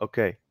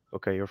 Okay.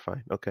 Okay, you're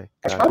fine. Okay,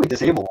 I should got probably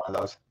disable one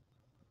of those.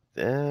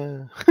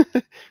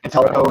 it.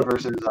 IntelliCode Probably.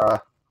 versus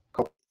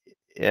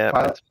Yeah,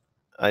 Copilot. it's,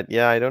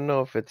 yeah, I don't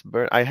know if it's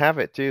burnt. I have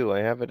it too. I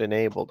have it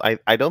enabled.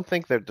 I don't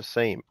think they're the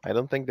same. I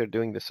don't think they're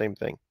doing the same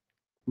thing.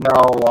 No,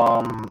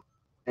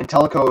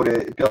 IntelliCode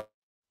it builds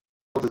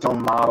its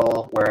own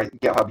model where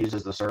GitHub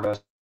uses the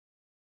service.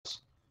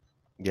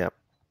 Yep.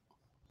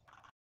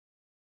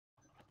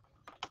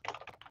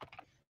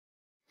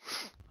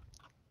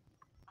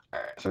 All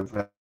right,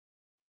 so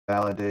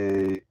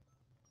validate.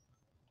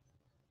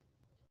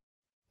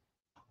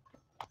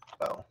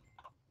 Oh.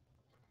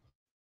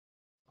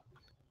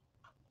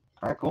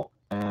 All right, cool.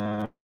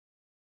 And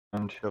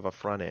You have a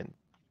front end.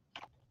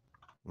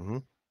 Mm-hmm.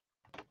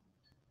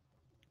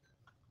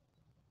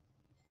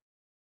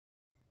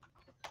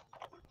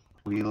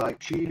 we like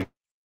cheating.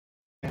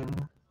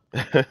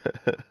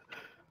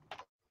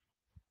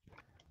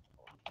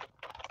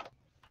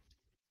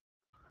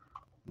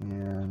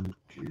 And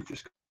you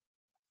just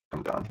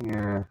come down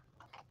here.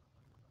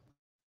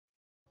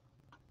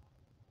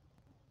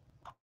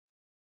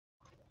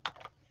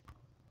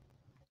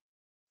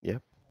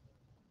 Yep.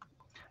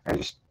 I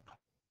just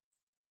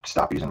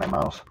stop using my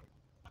mouse.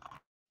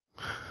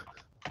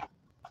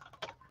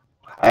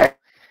 I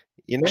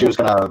You actually know, was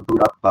gonna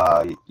boot up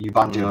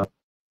Ubuntu mm. and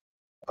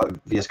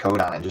put VS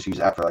Code on it and just use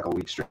that for like a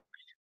week straight.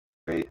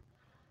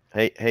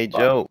 Hey But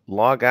Joe,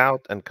 log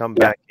out and come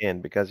yeah, back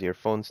in because your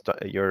phone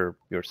your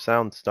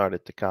sound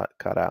started to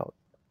cut out.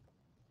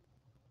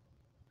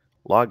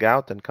 Log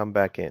out and come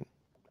back in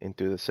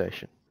into the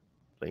session,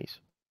 please.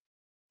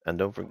 And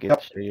don't forget to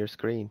yep. share your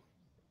screen.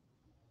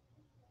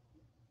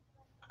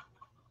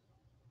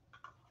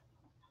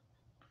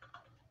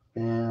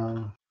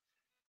 And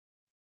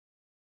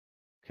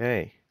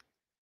Okay.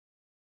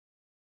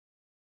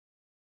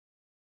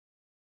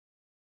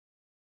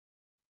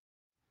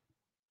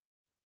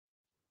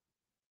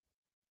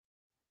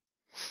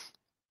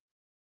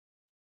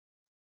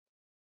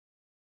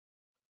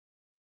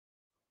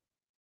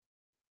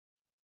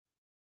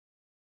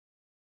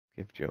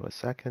 Give Joe a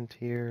second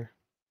here.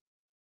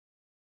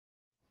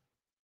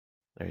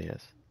 There he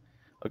is.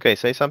 Okay,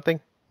 say something.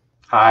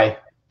 hi.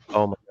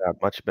 Oh my God,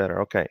 much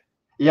better. Okay,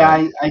 Yeah,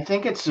 got it. I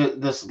think it's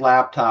this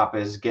laptop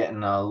is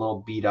getting a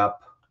little beat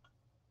up.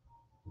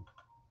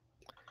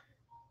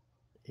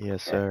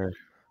 Yes, sir.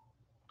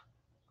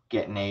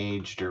 Getting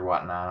aged or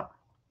whatnot.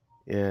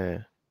 Yeah.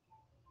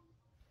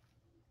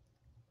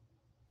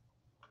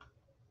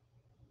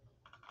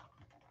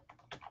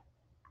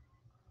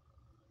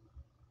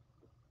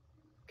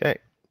 Okay.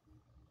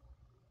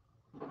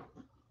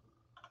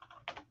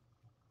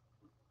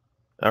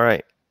 All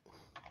right.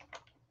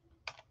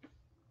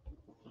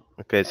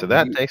 Okay, so And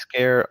that you, takes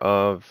care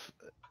of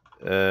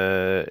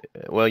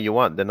well, you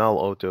want the null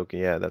O token.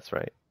 Yeah, that's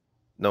right.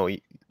 No,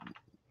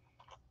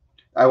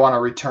 I want to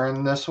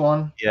return this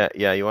one.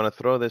 yeah, you want to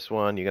throw this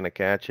one, you're gonna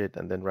catch it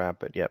and then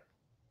wrap it. Yep.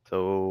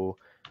 So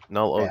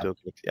null O Yeah.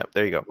 token. Yep,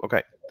 there you go.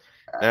 Okay.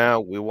 All right. Now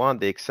we want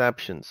the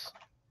exceptions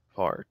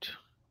part.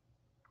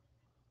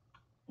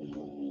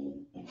 All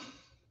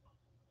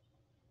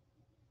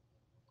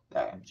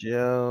right.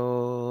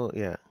 Joe,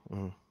 yeah.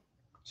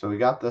 So we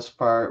got this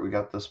part. We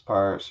got this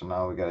part. So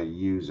now we got to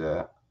use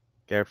it.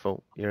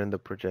 Careful, you're in the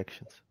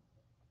projections.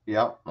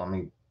 Yep. Let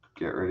me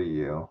get rid of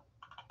you.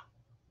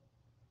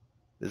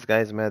 This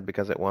guy's mad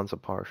because it wants a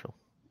partial.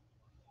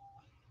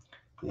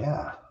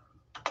 Yeah.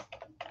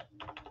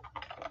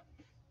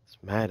 It's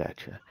mad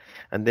at you.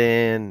 And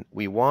then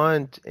we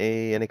want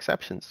an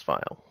exceptions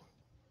file.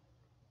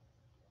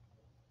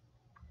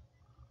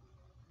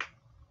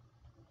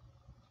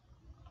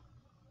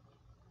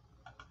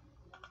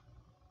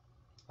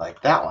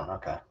 Like that one.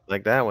 Okay.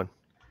 Like that one.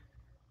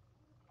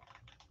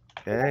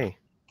 Okay.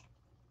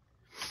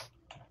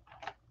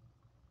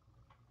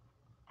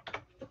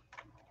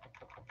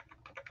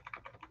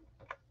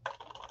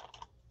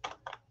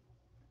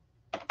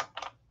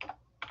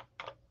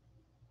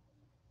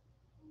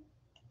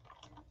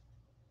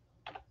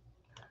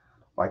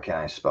 Why can't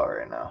I spell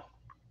right now?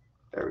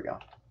 There we go.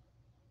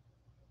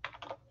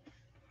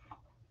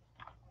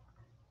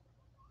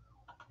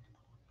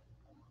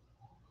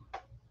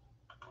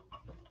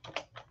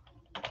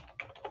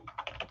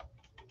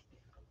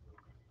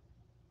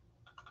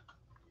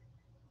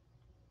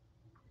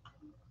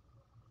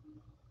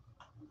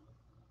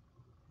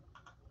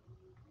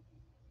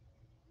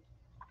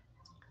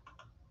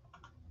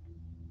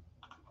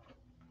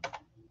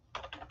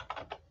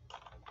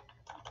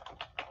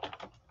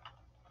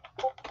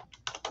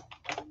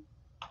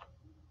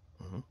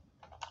 Mhm.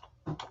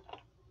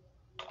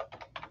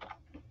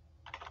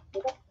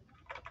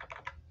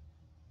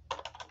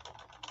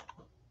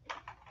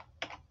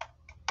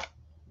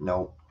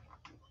 Nope.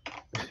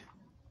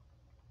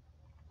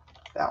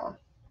 That one.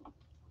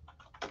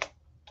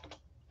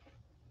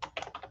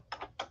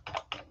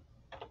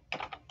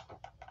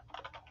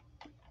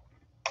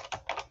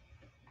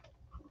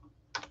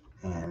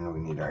 And we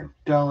need our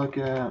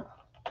delegate.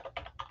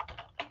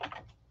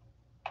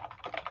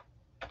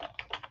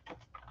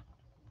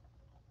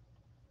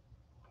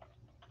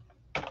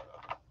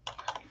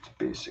 It's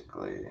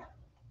basically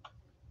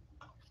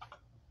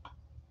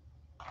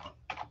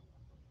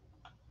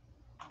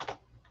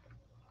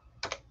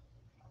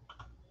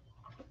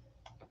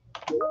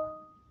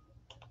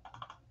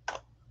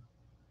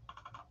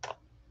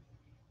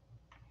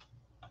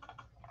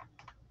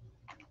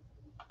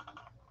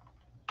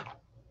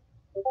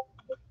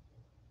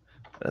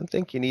I don't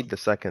think you need the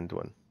second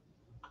one.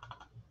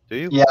 Do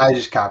you? yeah. I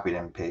just copied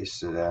and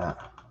pasted that.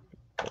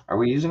 Are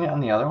we using it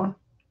on the other one?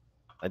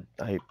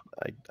 I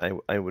I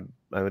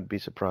I would be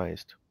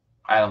surprised.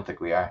 I don't think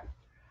we are.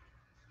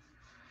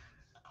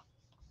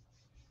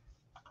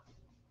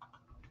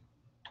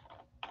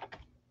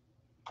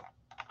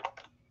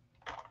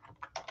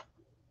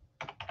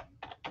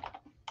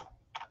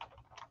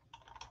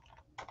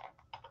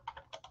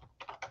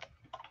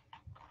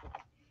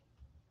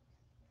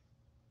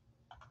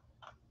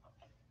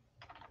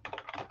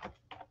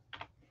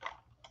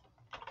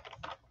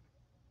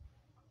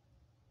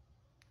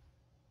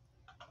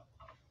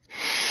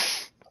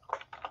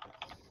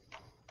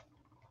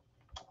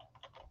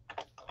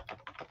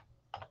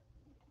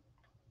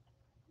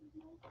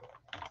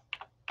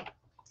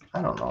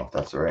 I don't know if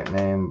that's the right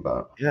name,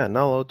 but Yeah,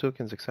 null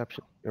OTokens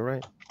exception. You're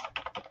right.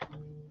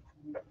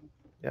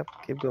 Yep,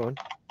 keep going.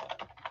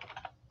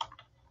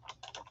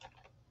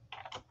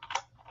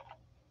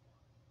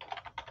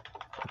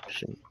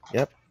 Exception.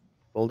 Yep.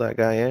 Pull that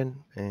guy in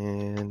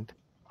and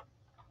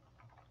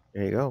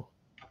there you go.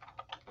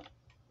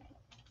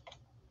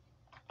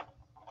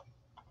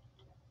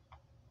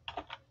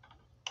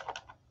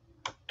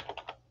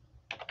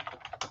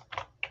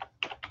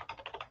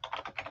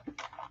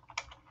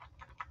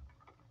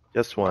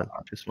 Just one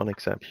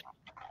exception.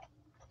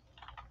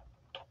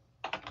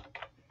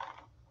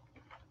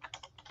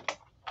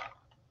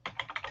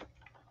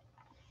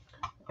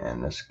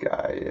 and this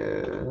guy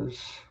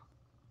is.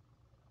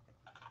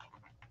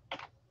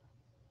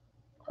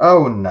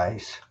 Oh,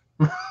 nice.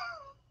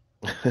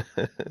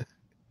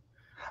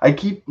 I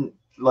keep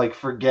like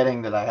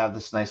forgetting that I have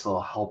this nice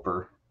little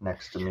helper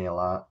next to me a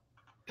lot.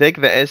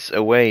 Take the S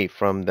away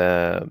from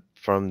the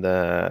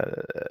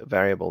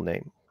variable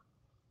name.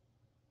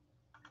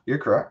 You're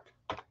correct.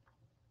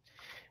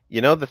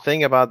 You know the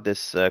thing about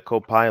this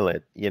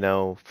Copilot,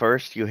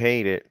 first you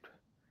hate it,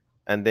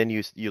 and then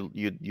you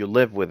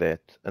live with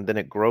it, and then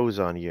it grows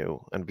on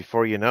you, and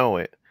before you know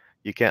it,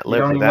 you can't You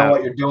live don't even know without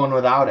what it. you're doing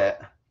without it.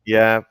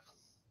 Yeah,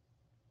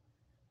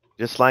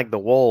 just like the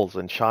walls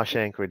in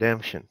Shawshank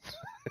Redemption.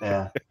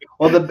 Yeah.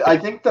 Well, I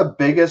think the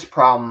biggest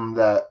problem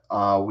that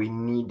we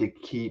need to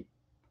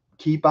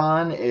keep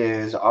on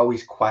is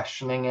always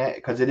questioning it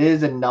because it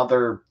is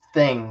another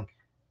thing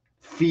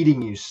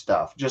feeding you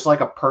stuff, just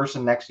like a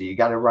person next to you. You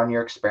got to run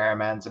your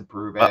experiments and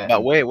prove But it.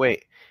 but And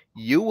wait.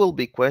 You will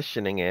be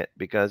questioning it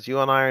because you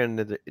and I are in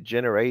the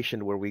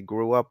generation where we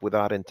grew up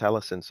without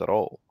intelligence at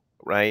all,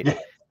 right? yeah,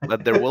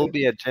 But there will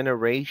be a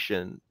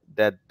generation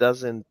that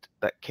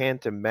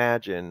can't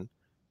imagine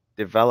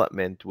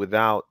development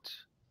without,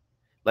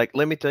 like,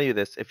 let me tell you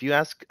this. If you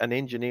ask an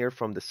engineer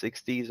from the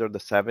 60s or the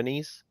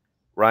 70s,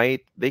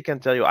 right, they can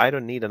tell you, I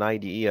don't need an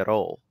IDE at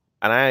all.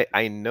 And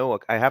I know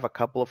I have a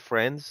couple of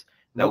friends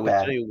that would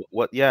tell notepad. you,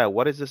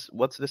 what is this?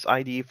 What's this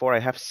IDE for? I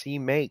have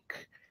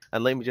CMake,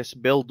 and let me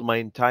just build my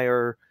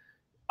entire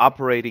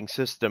operating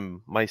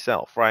system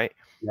myself, right?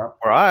 Yep.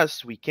 For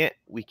us, we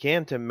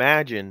can't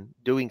imagine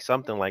doing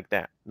something like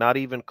that. Not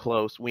even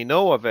close. We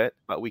know of it,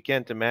 but we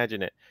can't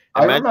imagine it.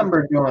 I Imagine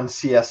remember doing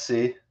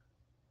CSC. you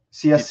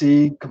CSC,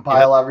 you have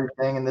compile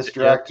everything in this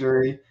you have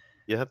directory,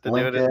 you have to do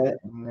link it. it,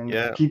 and then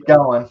Yeah. keep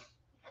going.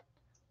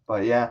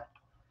 But yeah,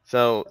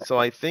 So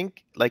I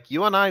think like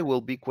you and I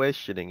will be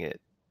questioning it,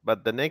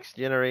 but the next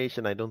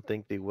generation, I don't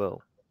think they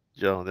will.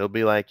 Joe, they'll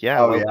be like,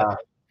 yeah, oh well, yeah,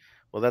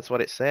 Well, that's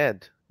what it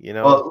said. You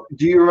know. Well,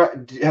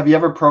 have you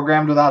ever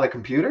programmed without a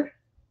computer?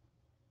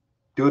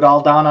 Do it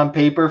all down on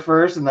paper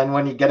first, and then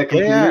when you get a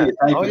computer, Yeah. you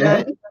type Oh it yeah.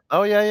 in.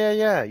 Oh yeah.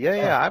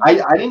 Yeah. I've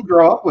been. I didn't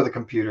grow up with a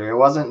computer. It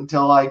wasn't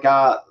until I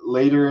got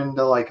later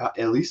into like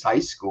at least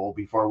high school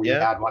before we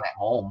Yeah. had one at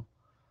home.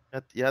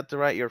 You had to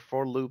write your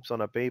for loops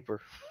on a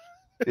paper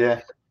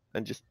Yeah.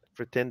 and just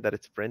pretend that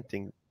it's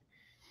printing.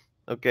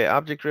 Okay.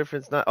 Object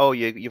reference. Not. Oh,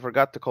 you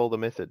forgot to call the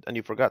method, and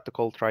you forgot to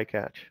call try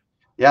catch.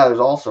 Yeah, there's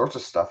all sorts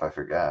of stuff I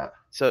forgot.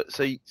 So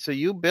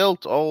you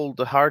built all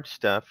the hard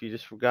stuff. You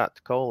just forgot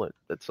to call it.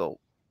 That's all.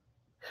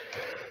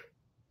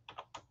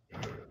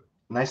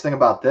 Nice thing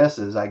about this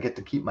is I get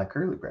to keep my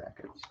curly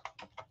brackets.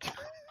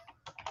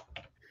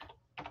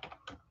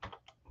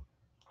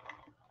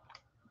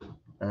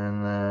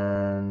 And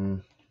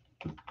then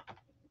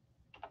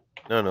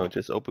No,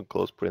 just open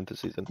close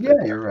parentheses and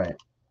yeah, you're right.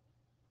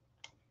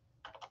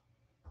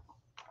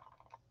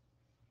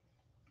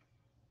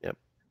 Yep.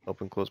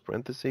 Open close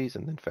parentheses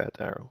and then fat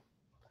arrow.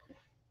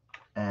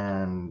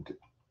 And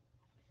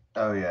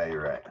oh yeah,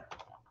 you're right.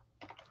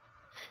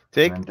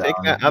 Take down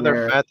that other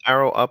here. fat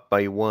arrow up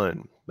by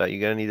 1, but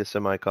you're gonna need a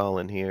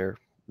semicolon here.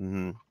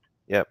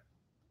 Yep.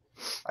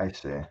 I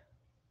see.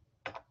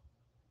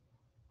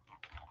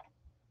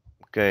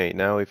 Okay,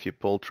 now if you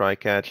pull try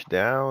catch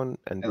down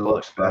and It pull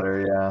looks it back.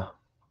 better, yeah.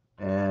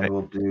 And Okay.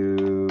 we'll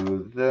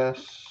do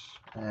this,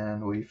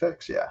 and we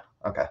fix, yeah.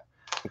 Okay.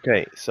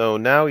 Okay, so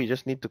now you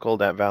just need to call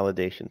that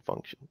validation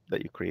function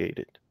that you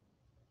created.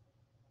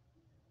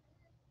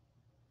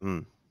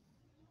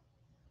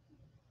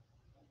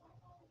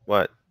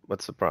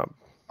 What's the problem?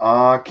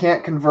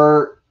 Can't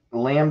convert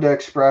lambda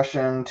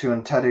expression to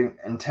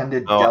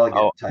intended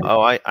delegate type.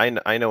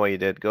 I know what you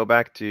did. Go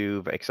back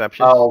to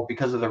exceptions. Oh,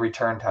 because of the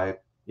return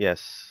type.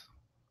 Yes.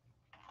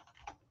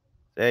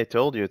 I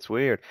told you it's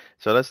weird.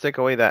 So let's take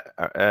away that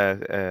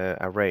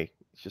array.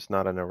 It's just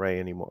not an array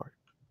anymore.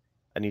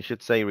 And you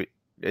should say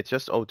it's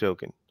just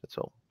OToken. That's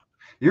all.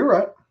 You're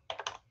right.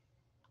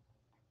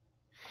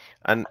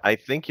 And I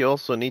think you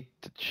also need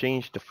to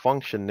change the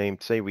function name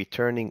to say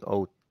returning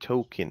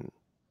OToken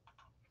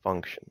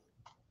function.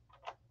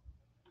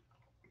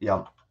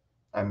 Yep.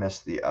 I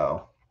missed the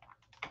O.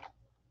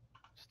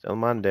 Still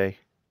Monday.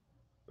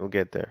 We'll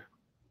get there.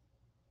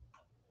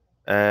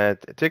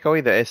 Take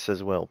away the S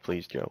as well,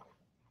 please, Joe.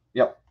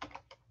 Yep.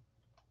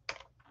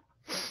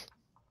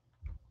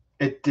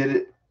 It did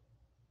it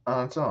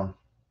on its own.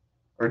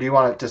 Or do you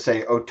want it to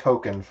say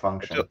OToken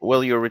function?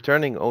 Well, you're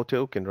returning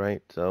OToken,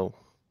 right? So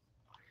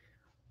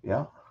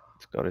yeah.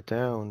 Let's go to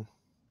town.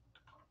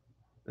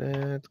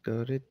 Let's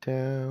go to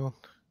town.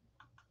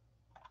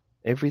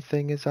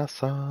 Everything is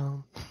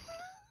awesome.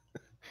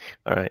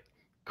 All right,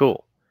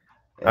 cool.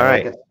 Yeah, all that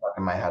right. gets stuck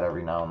in my head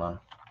every now and then.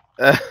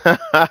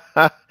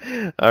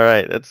 All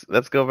right,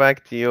 let's go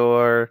back to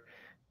your.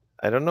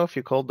 I don't know if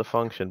you called the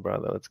function,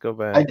 brother. Let's go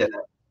back. I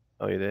didn't.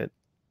 Oh, you did.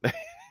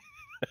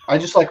 I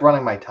just like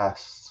running my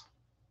tests.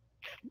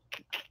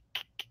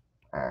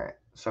 All right,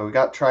 so we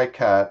got try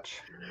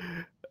catch.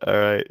 All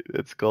right,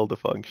 let's call the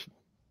function.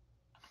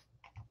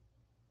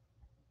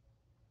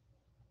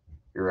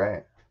 You're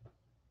right.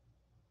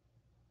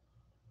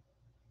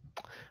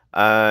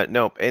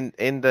 No,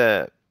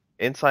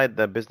 inside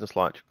the business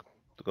logic.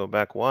 To go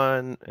back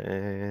 1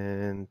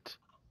 and let's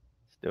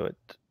do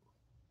it.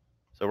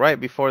 So right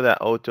before that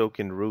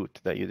OToken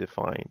root that you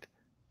defined.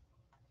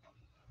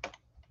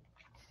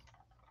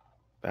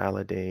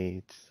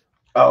 Validates.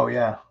 Oh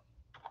yeah.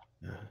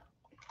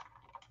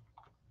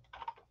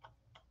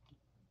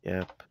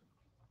 Yep.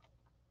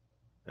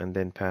 And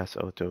then pass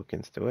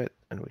OTokens to it,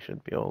 and we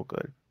should be all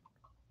good.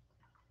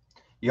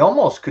 You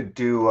almost could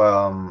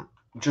do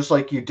just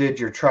like you did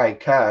your try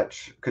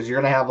catch, because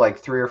you're gonna have like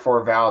 3 or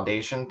 4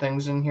 validation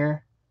things in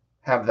here.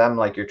 Have them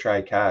like your try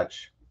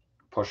catch,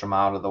 push them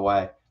out of the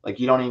way.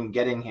 Like you don't even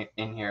get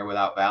in here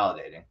without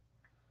validating.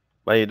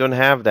 But you don't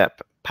have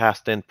that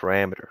passed in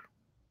parameter.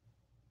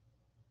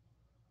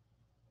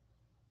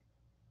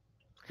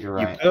 You're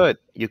right.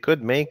 You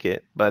could make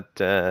it, but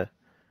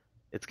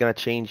it's gonna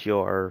change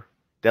your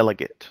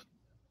delegate.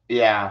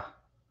 Yeah.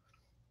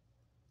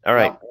 All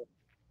right. Yep.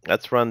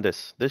 Let's run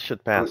this. This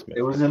should pass me.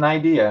 It was an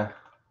idea.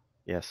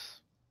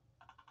 Yes.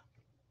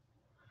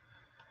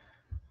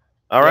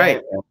 All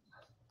right.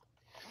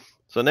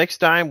 So next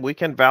time we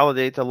can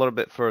validate a little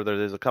bit further.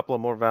 There's a couple of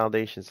more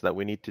validations that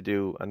we need to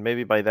do, and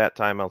maybe by that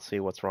time I'll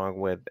see what's wrong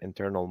with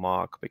internal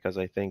mock, because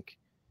I think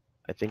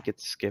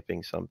it's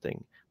skipping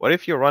something. What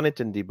if you run it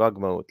in debug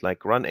mode?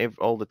 Like run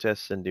all the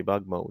tests in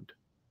debug mode.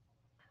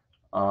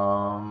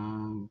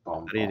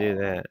 How do you do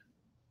that?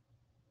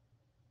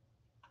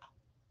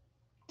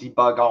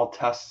 Debug all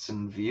tests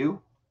in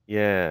view?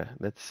 Yeah,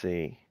 let's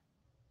see.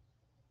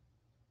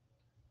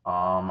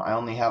 I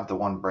only have the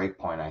one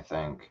breakpoint, I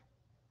think.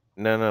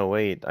 No,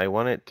 wait. I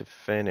want it to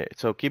finish.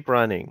 So keep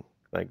running.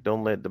 Like,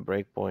 don't let the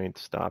breakpoint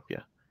stop you.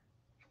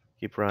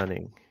 Keep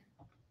running.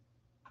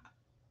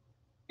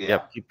 Yeah.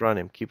 Yep, keep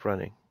running.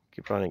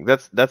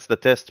 That's the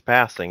test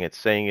passing. It's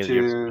saying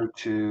 2,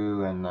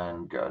 2, and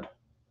then good.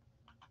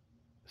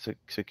 So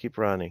keep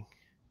running.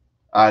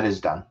 It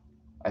is done.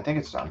 I think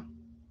it's done.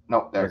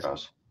 Nope, there it Let's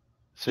goes.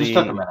 Just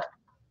took a see. minute.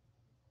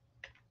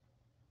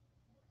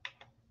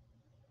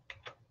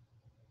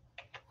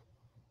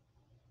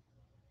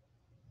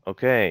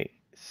 Okay,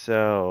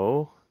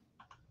 so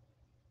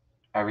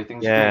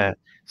Everything's yeah. green.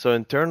 So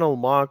internal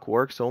mock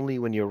works only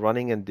when you're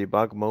running in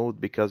debug mode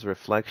because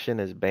reflection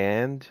is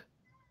banned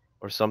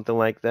or something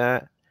like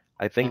that.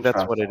 I think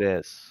that's what it Interesting.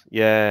 is.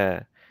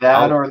 Yeah. That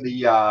I'll or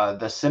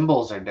the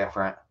symbols are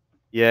different.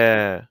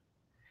 yeah.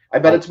 I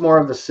bet I'll it's more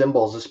of the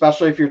symbols,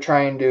 especially if you're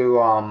trying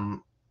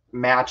to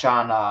match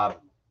on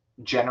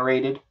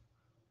generated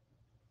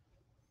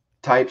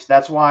types.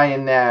 That's why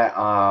in that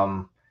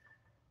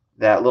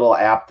little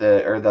app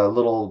that or the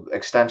little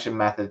extension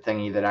method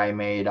thingy that I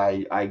made,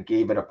 I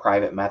gave it a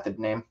private method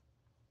name.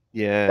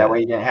 That yeah, way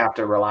you didn't have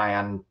to rely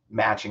on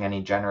matching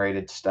any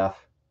generated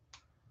stuff.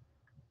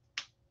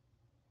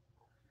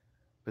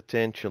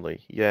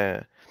 potentially.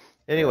 Yeah.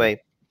 Yeah.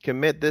 Anyway,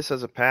 commit this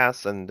as a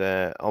pass and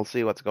I'll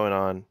see what's going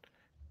on.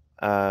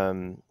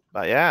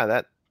 But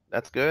yeah,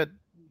 that's good.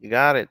 You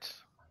got it.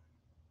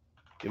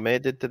 You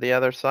made it to the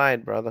other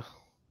side, brother.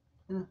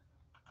 Hmm.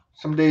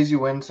 Some days you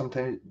win, some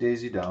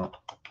days you don't.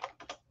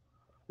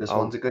 This I'll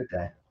one's a good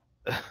day.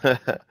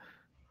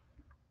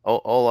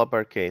 all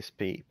uppercase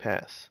P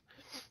pass.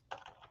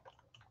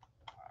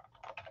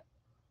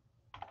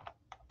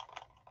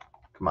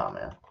 Come on,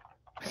 man.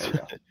 There you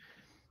go.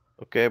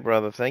 Okay,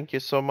 brother. Thank you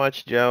so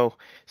much, Joe.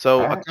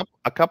 All So right.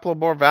 a couple of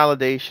more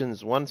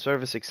validations, one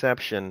service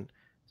exception,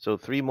 so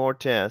three more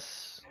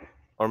tests,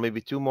 or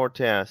maybe two more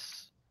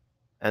tests,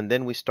 and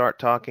then we start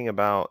talking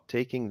about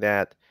taking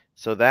that.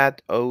 So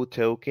that O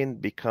token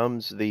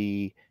becomes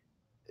the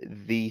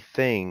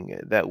thing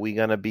that we're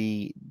gonna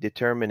be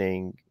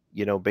determining,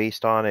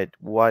 based on it,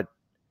 what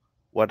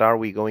are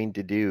we going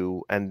to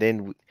do, and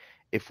then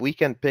if we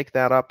can pick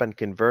that up and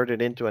convert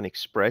it into an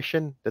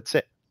expression, that's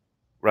it,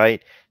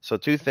 right? So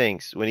two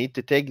things. We need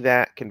to take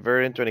that,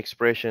 convert it into an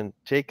expression,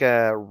 take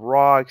a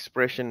raw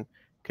expression,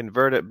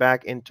 convert it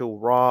back into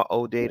raw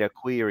OData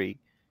query.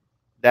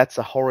 That's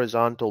a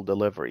horizontal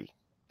delivery.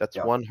 That's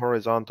Yep. one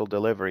horizontal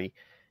delivery.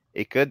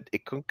 It could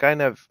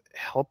kind of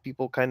help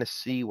people kind of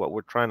see what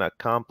we're trying to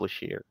accomplish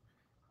here.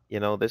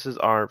 This is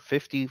our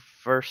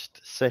 51st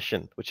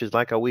session, which is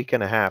like a week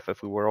and a half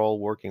if we were all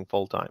working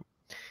full time.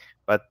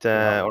 But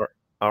Yep.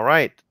 all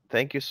right.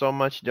 Thank you so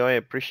much, Joy. I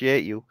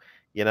appreciate you.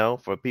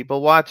 For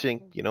people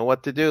watching, you know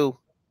what to do.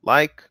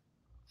 Like,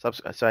 so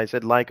I said I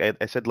said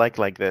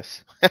like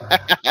this.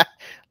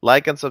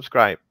 Like and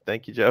subscribe.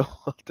 Thank you, Joe.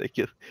 Thank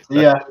you.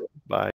 See Talk to ya. you. Bye.